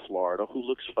Aventura, Florida, who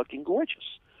looks fucking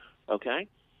gorgeous. Okay?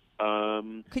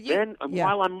 Could you- Then yeah.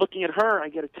 while I'm looking at her, I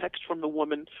get a text from the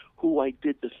woman who I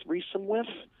did the threesome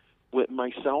with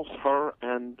myself, her,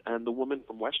 and the woman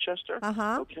from Westchester.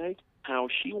 Uh-huh. Okay? How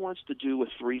she wants to do a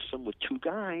threesome with 2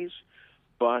 guys,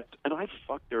 and I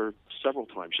fucked her several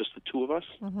times, just the 2 of us.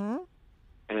 Mm-hmm.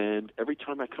 And every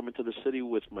time I come into the city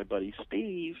with my buddy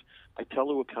Steve, I tell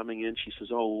her we're coming in. She says,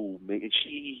 "Oh, maybe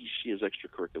she has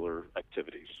extracurricular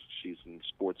activities. She's in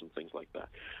sports and things like that."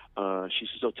 She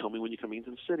says, "Oh, tell me when you're coming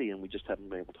into the city," and we just haven't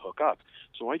been able to hook up.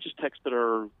 So I just texted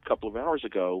her a couple of hours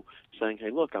ago saying, "Hey,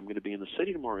 look, I'm going to be in the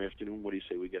city tomorrow afternoon. What do you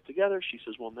say we get together?" She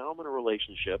says, "Well, now I'm in a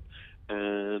relationship,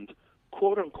 and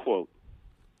quote unquote,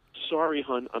 sorry,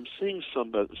 hun, I'm seeing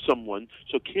someone,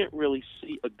 so can't really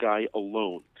see a guy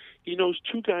alone. He knows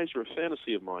two guys are a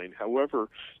fantasy of mine. However,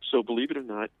 so believe it or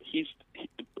not, he's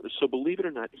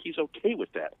okay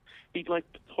with that. He'd like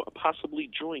to possibly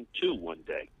join too one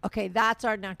day. Okay, that's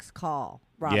our next call,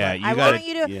 Robert. Yeah, I want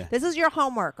you to. This is your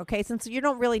homework, okay? Since you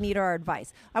don't really need our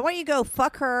advice, I want you to go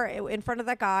fuck her in front of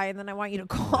that guy, and then I want you to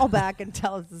call back and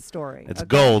tell us the story. It's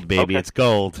gold, baby. Okay. It's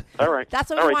gold. All right. That's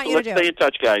what we want you to do. Let's stay in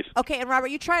touch, guys. Okay, and Robert,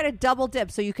 you try to double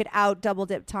dip so you could out double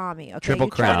dip Tommy. Okay, Triple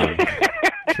crown.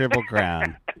 Triple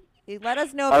crown. Let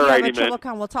us know if you have a triple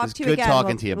crown. We'll talk to you again. Good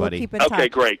talking to you, buddy. We'll keep in touch. Okay,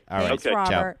 great. All right. Thanks, Okay,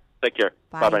 Robert. Take care.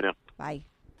 Bye-bye now. Bye.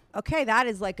 Okay, that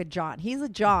is like a John. He's a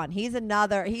John. He's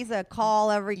a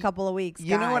call every couple of weeks.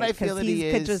 You know what I feel that he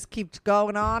is? Could just keep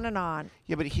going on and on.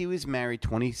 Yeah, but he was married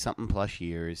 20-something plus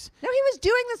years. No, he was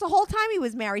doing this the whole time he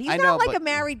was married. He's not like a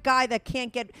married guy that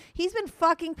can't get... He's been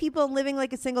fucking people and living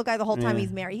like a single guy the whole time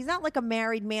he's married. He's not like a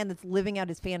married man that's living out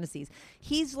his fantasies.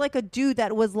 He's like a dude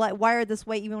that was wired this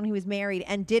way even when he was married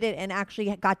and did it and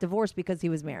actually got divorced because he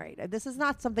was married. This is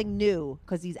not something new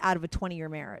because he's out of a 20-year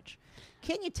marriage.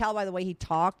 Can't you tell by the way he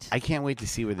talked? I can't wait to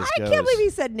see where this goes. I can't believe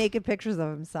he said naked pictures of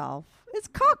himself. His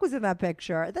cock was in that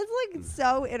picture. That's like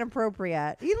so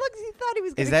inappropriate. He thought he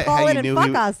was going to call in and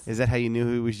fuck us. Is that how you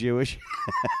knew he was Jewish?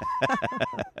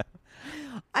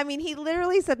 I mean, he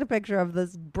literally sent a picture of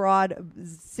this broad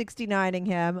 69ing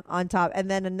him on top, and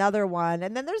then another one,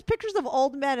 and then there's pictures of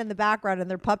old men in the background and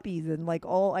their puppies and like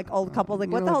old couples. Like,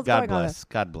 what the hell's going on?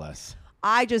 God bless.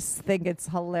 I just think it's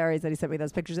hilarious that he sent me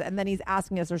those pictures, and then he's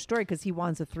asking us our story because he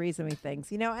wants a threesome. He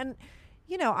thinks, and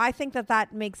I think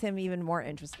that makes him even more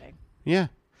interesting. Yeah,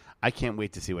 I can't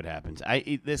wait to see what happens.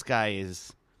 This guy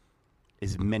is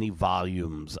many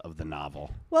volumes of the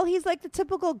novel. Well, he's like the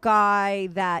typical guy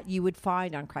that you would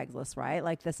find on Craigslist, right?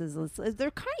 Like he's kind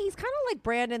of like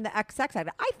Brandon, the ex-sex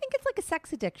addict. I think it's like a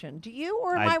sex addiction. Do you,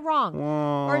 or am I wrong?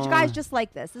 Or is guys just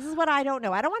like this? This is what I don't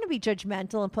know. I don't want to be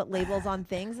judgmental and put labels on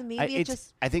things, and maybe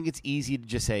I think it's easy to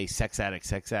just say sex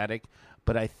addict,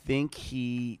 but I think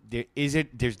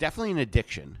there's definitely an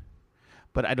addiction,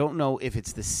 but I don't know if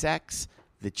it's the sex,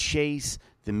 the chase,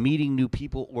 the meeting new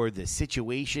people, or the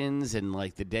situations, and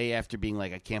like the day after being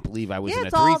like, I can't believe I was in a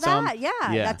threesome. Yeah, it's all that.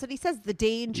 Yeah, that's what he says. The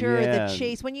danger, the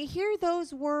chase. When you hear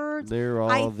those words, they're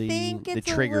all I think it's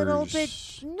triggers. A little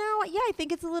bit. No, yeah, I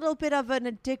think it's a little bit of an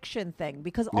addiction thing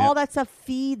because all that stuff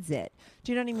feeds it.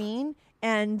 Do you know what I mean?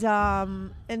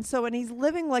 And so he's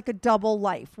living like a double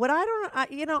life. What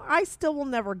I still will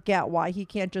never get why he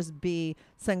can't just be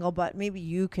single, but maybe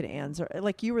you could answer.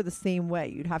 Like you were the same way.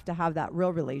 You'd have to have that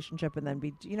real relationship and then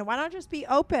be, why not just be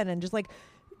open and just like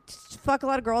fuck a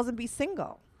lot of girls and be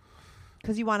single?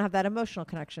 Because you want to have that emotional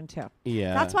connection too.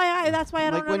 Yeah. That's why I don't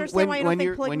understand why you don't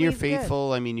think polygamy when you're is faithful,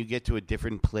 good. I mean, you get to a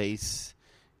different place.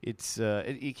 It's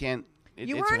you can't.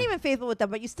 You weren't even faithful with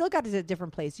them, but you still got to a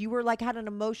different place. You were had an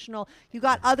emotional. You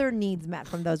got other needs met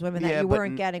from those women that you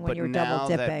weren't getting when you were double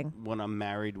dipping. When I'm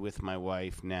married with my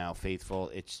wife now,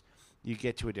 faithful, you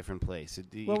get to a different place.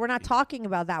 Well, we're not talking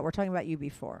about that. We're talking about you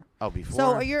before. Oh, before.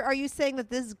 So are you saying that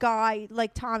this guy,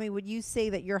 like Tommy, would you say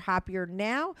that you're happier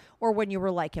now or when you were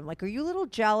like him? Like, are you a little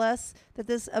jealous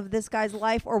of this guy's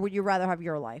life, or would you rather have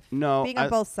your life? No, being on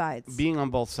both sides. Being on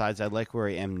both sides, I like where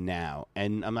I am now,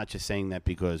 and I'm not just saying that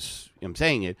because I'm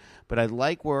saying it, but I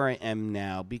like where I am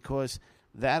now because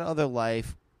that other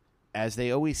life, as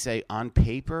they always say, on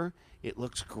paper, it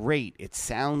looks great. It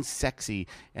sounds sexy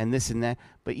and this and that.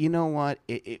 But you know what?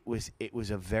 It was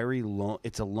a very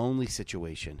it's a lonely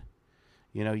situation.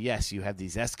 Yes, you have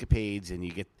these escapades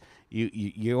and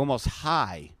you're almost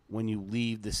high when you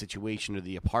leave the situation or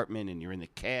the apartment and you're in the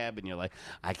cab and you're like,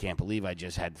 I can't believe I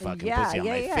just had fucking pussy on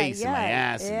my face and my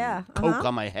ass and coke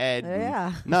on my head.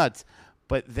 And nuts.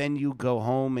 But then you go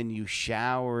home and you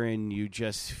shower and you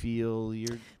just feel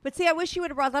you're... But see, I wish you would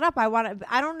have brought that up.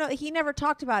 I don't know. He never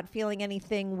talked about feeling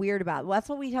anything weird about it. Well, that's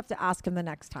what we have to ask him the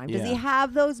next time. Does he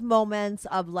have those moments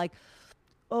of like,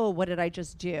 oh, what did I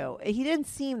just do? He didn't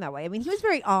seem that way. I mean, he was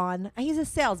very on. He's a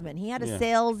salesman. He had a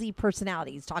salesy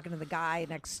personality. He's talking to the guy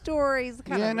next door. He's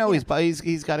kind of...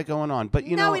 he's got it going on. But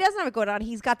he doesn't have it going on.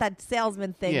 He's got that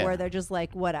salesman thing where they're just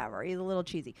like, whatever. He's a little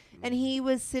cheesy. And he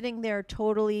was sitting there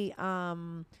totally...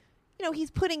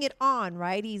 he's putting it on,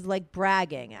 right? He's like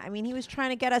bragging. I mean, he was trying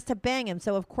to get us to bang him.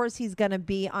 So, of course, he's going to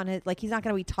be on his, he's not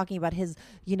going to be talking about his,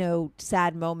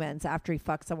 sad moments after he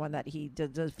fucks someone that he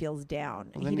feels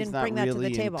down. Well, he didn't bring that to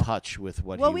the table. In touch with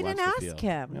what well, he we wants didn't to ask feel.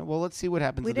 him. Yeah, well, let's see what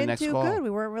happens in the next call. We didn't do good. We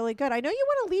weren't really good. I know you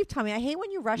want to leave, Tommy. I hate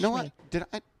when you rush me. What? Did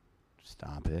I?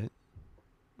 Stop it.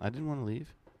 I didn't want to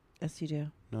leave. Yes, you do.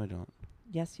 No, I don't.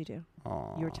 Yes, you do.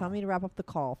 Aww. You were telling me to wrap up the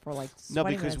call for like 20 no,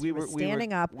 because minutes. we were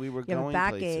standing up. We were you going have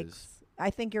back places. aches. I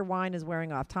think your wine is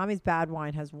wearing off. Tommy's bad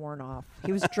wine has worn off.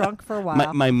 He was drunk for a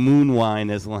while. My moon wine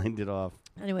has lined it off.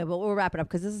 Anyway, but we'll wrap it up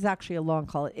because this is actually a long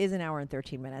call. It is an hour and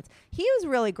 13 minutes. He was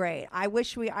really great. I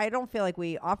don't feel like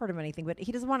we offered him anything, but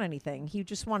he doesn't want anything. He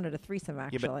just wanted a threesome,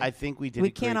 actually. Yeah, but I think we did.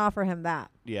 We can't offer him that.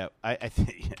 Yeah, I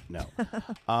think no.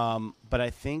 But I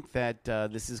think that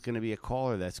this is going to be a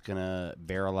caller that's going to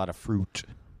bear a lot of fruit.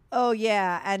 Oh,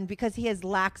 yeah. And because he has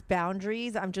lax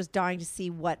boundaries, I'm just dying to see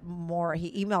what more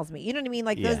he emails me. You know what I mean?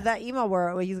 Like there's that email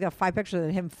where he's got 5 pictures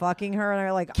of him fucking her. And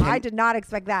I'm like, I did not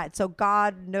expect that. So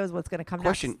God knows what's going to come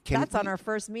next. That's on our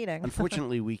first meeting.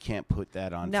 Unfortunately, we can't put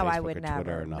that on Facebook I would or never.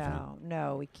 Twitter or nothing.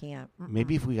 No, we can't.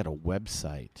 Maybe if we got a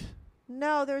website.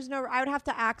 No, there's no. I would have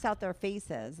to axe out their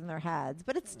faces and their heads,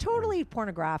 but it's totally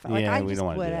pornographic. Yeah, like I we just don't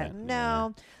want to do wouldn't. that.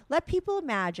 No, let people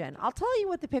imagine. I'll tell you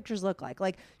what the pictures look like.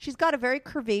 Like she's got a very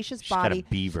curvaceous body. She's got a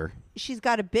beaver. She's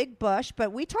got a big bush,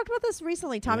 but we talked about this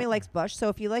recently. Tommy likes bush, so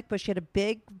if you like bush, she had a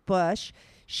big bush.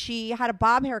 She had a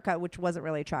bob haircut, which wasn't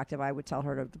really attractive. I would tell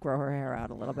her to grow her hair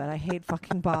out a little bit. I hate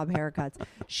fucking bob haircuts.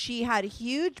 She had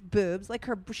huge boobs,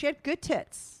 she had good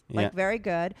tits, like very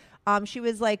good. She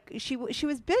was like she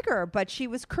was bigger, but she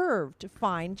was curved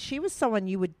fine. She was someone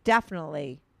you would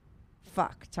definitely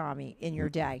fuck, Tommy, in your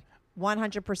day.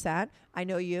 100%. I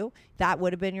know you. That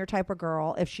would have been your type of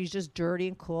girl if she's just dirty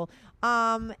and cool.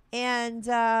 And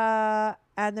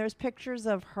there's pictures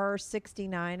of her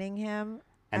 69ing him.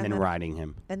 And then riding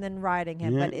him. And then riding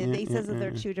him. Yeah, but he says that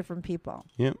they're two different people.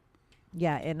 Yep.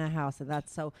 Yeah, in a house. And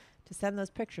that's so to send those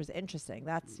pictures, interesting.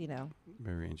 That's,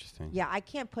 Very interesting. Yeah, I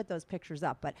can't put those pictures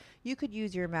up, but you could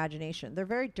use your imagination. They're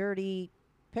very dirty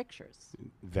pictures.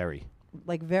 Very.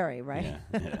 Like very, right?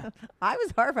 Yeah. I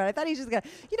was horrified. I thought he was just gonna,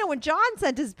 when John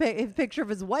sent his picture of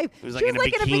his wife, it was she was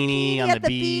like in a bikini on at the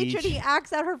beach, and he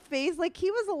acts out her face. Like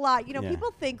he was a lot.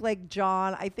 People think like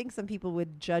John. I think some people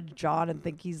would judge John and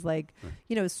think he's like,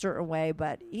 a certain way,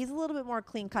 but he's a little bit more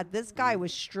clean cut. This guy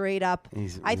was straight up.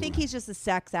 I think he's just a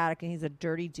sex addict and he's a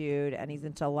dirty dude and he's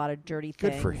into a lot of dirty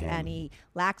things. Good for him. And he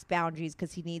lacks boundaries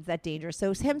because he needs that danger.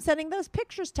 So him sending those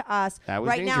pictures to us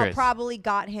right dangerous. now probably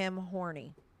got him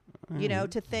horny.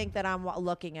 To think that I'm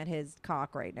looking at his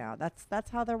cock right now. That's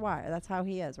how they're wired. That's how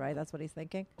he is, right? That's what he's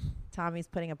thinking. Tommy's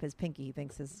putting up his pinky. He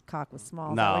thinks his cock was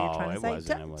small. Is that what you're trying to say?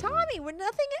 Wasn't, it wasn't. Tommy,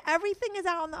 everything is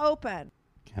out in the open.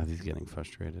 Kathy's getting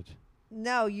frustrated.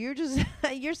 No, you're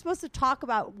you're supposed to talk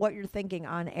about what you're thinking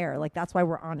on air. Like that's why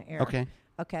we're on air.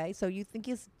 Okay, so you think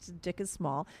his dick is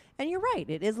small, and you're right.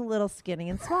 It is a little skinny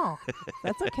and small.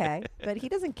 That's okay, but he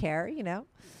doesn't care,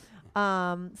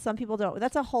 Some people don't.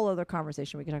 That's a whole other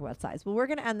conversation. We can talk about size. But we're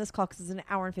going to end this call because it's an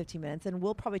hour and 15 minutes, and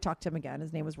we'll probably talk to him again.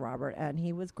 His name was Robert, and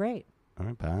he was great. All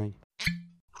right, bye.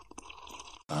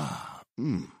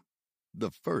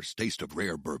 The first taste of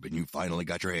rare bourbon you finally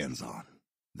got your hands on.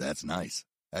 That's nice.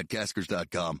 At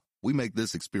Caskers.com, we make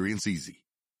this experience easy.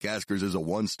 Caskers is a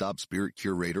one-stop spirit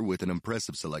curator with an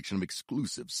impressive selection of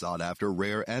exclusive, sought-after,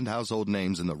 rare, and household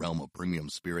names in the realm of premium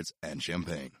spirits and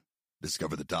champagne.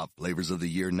 Discover the top flavors of the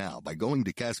year now by going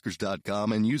to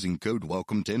Caskers.com and using code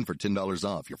WELCOME10 for $10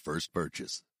 off your first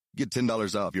purchase. Get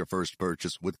 $10 off your first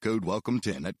purchase with code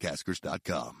WELCOME10 at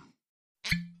Caskers.com.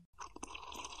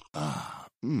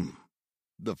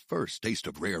 The first taste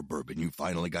of rare bourbon you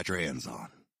finally got your hands on.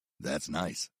 That's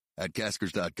nice. At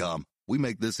Caskers.com, we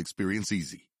make this experience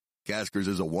easy. Caskers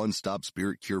is a one-stop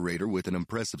spirit curator with an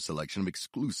impressive selection of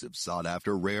exclusive,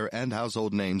 sought-after, rare, and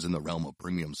household names in the realm of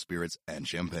premium spirits and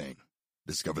champagne.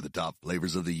 Discover the top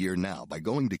flavors of the year now by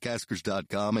going to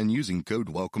Caskers.com and using code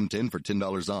WELCOME10 for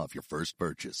 $10 off your first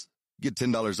purchase. Get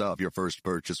 $10 off your first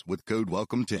purchase with code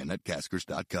WELCOME10 at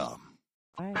Caskers.com.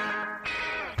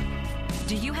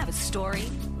 Do you have a story,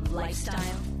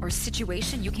 lifestyle, or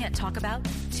situation you can't talk about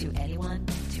to anyone?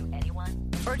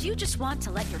 Or do you just want to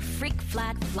let your freak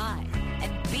flag fly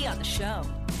and be on the show?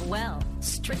 Well,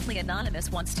 Strictly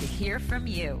Anonymous wants to hear from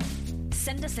you.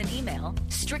 Send us an email,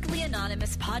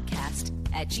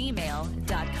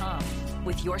 strictlyanonymouspodcast@gmail.com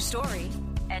with your story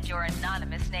and your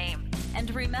anonymous name.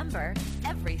 And remember,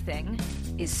 everything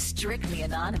is strictly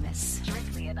anonymous.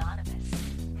 Strictly Anonymous.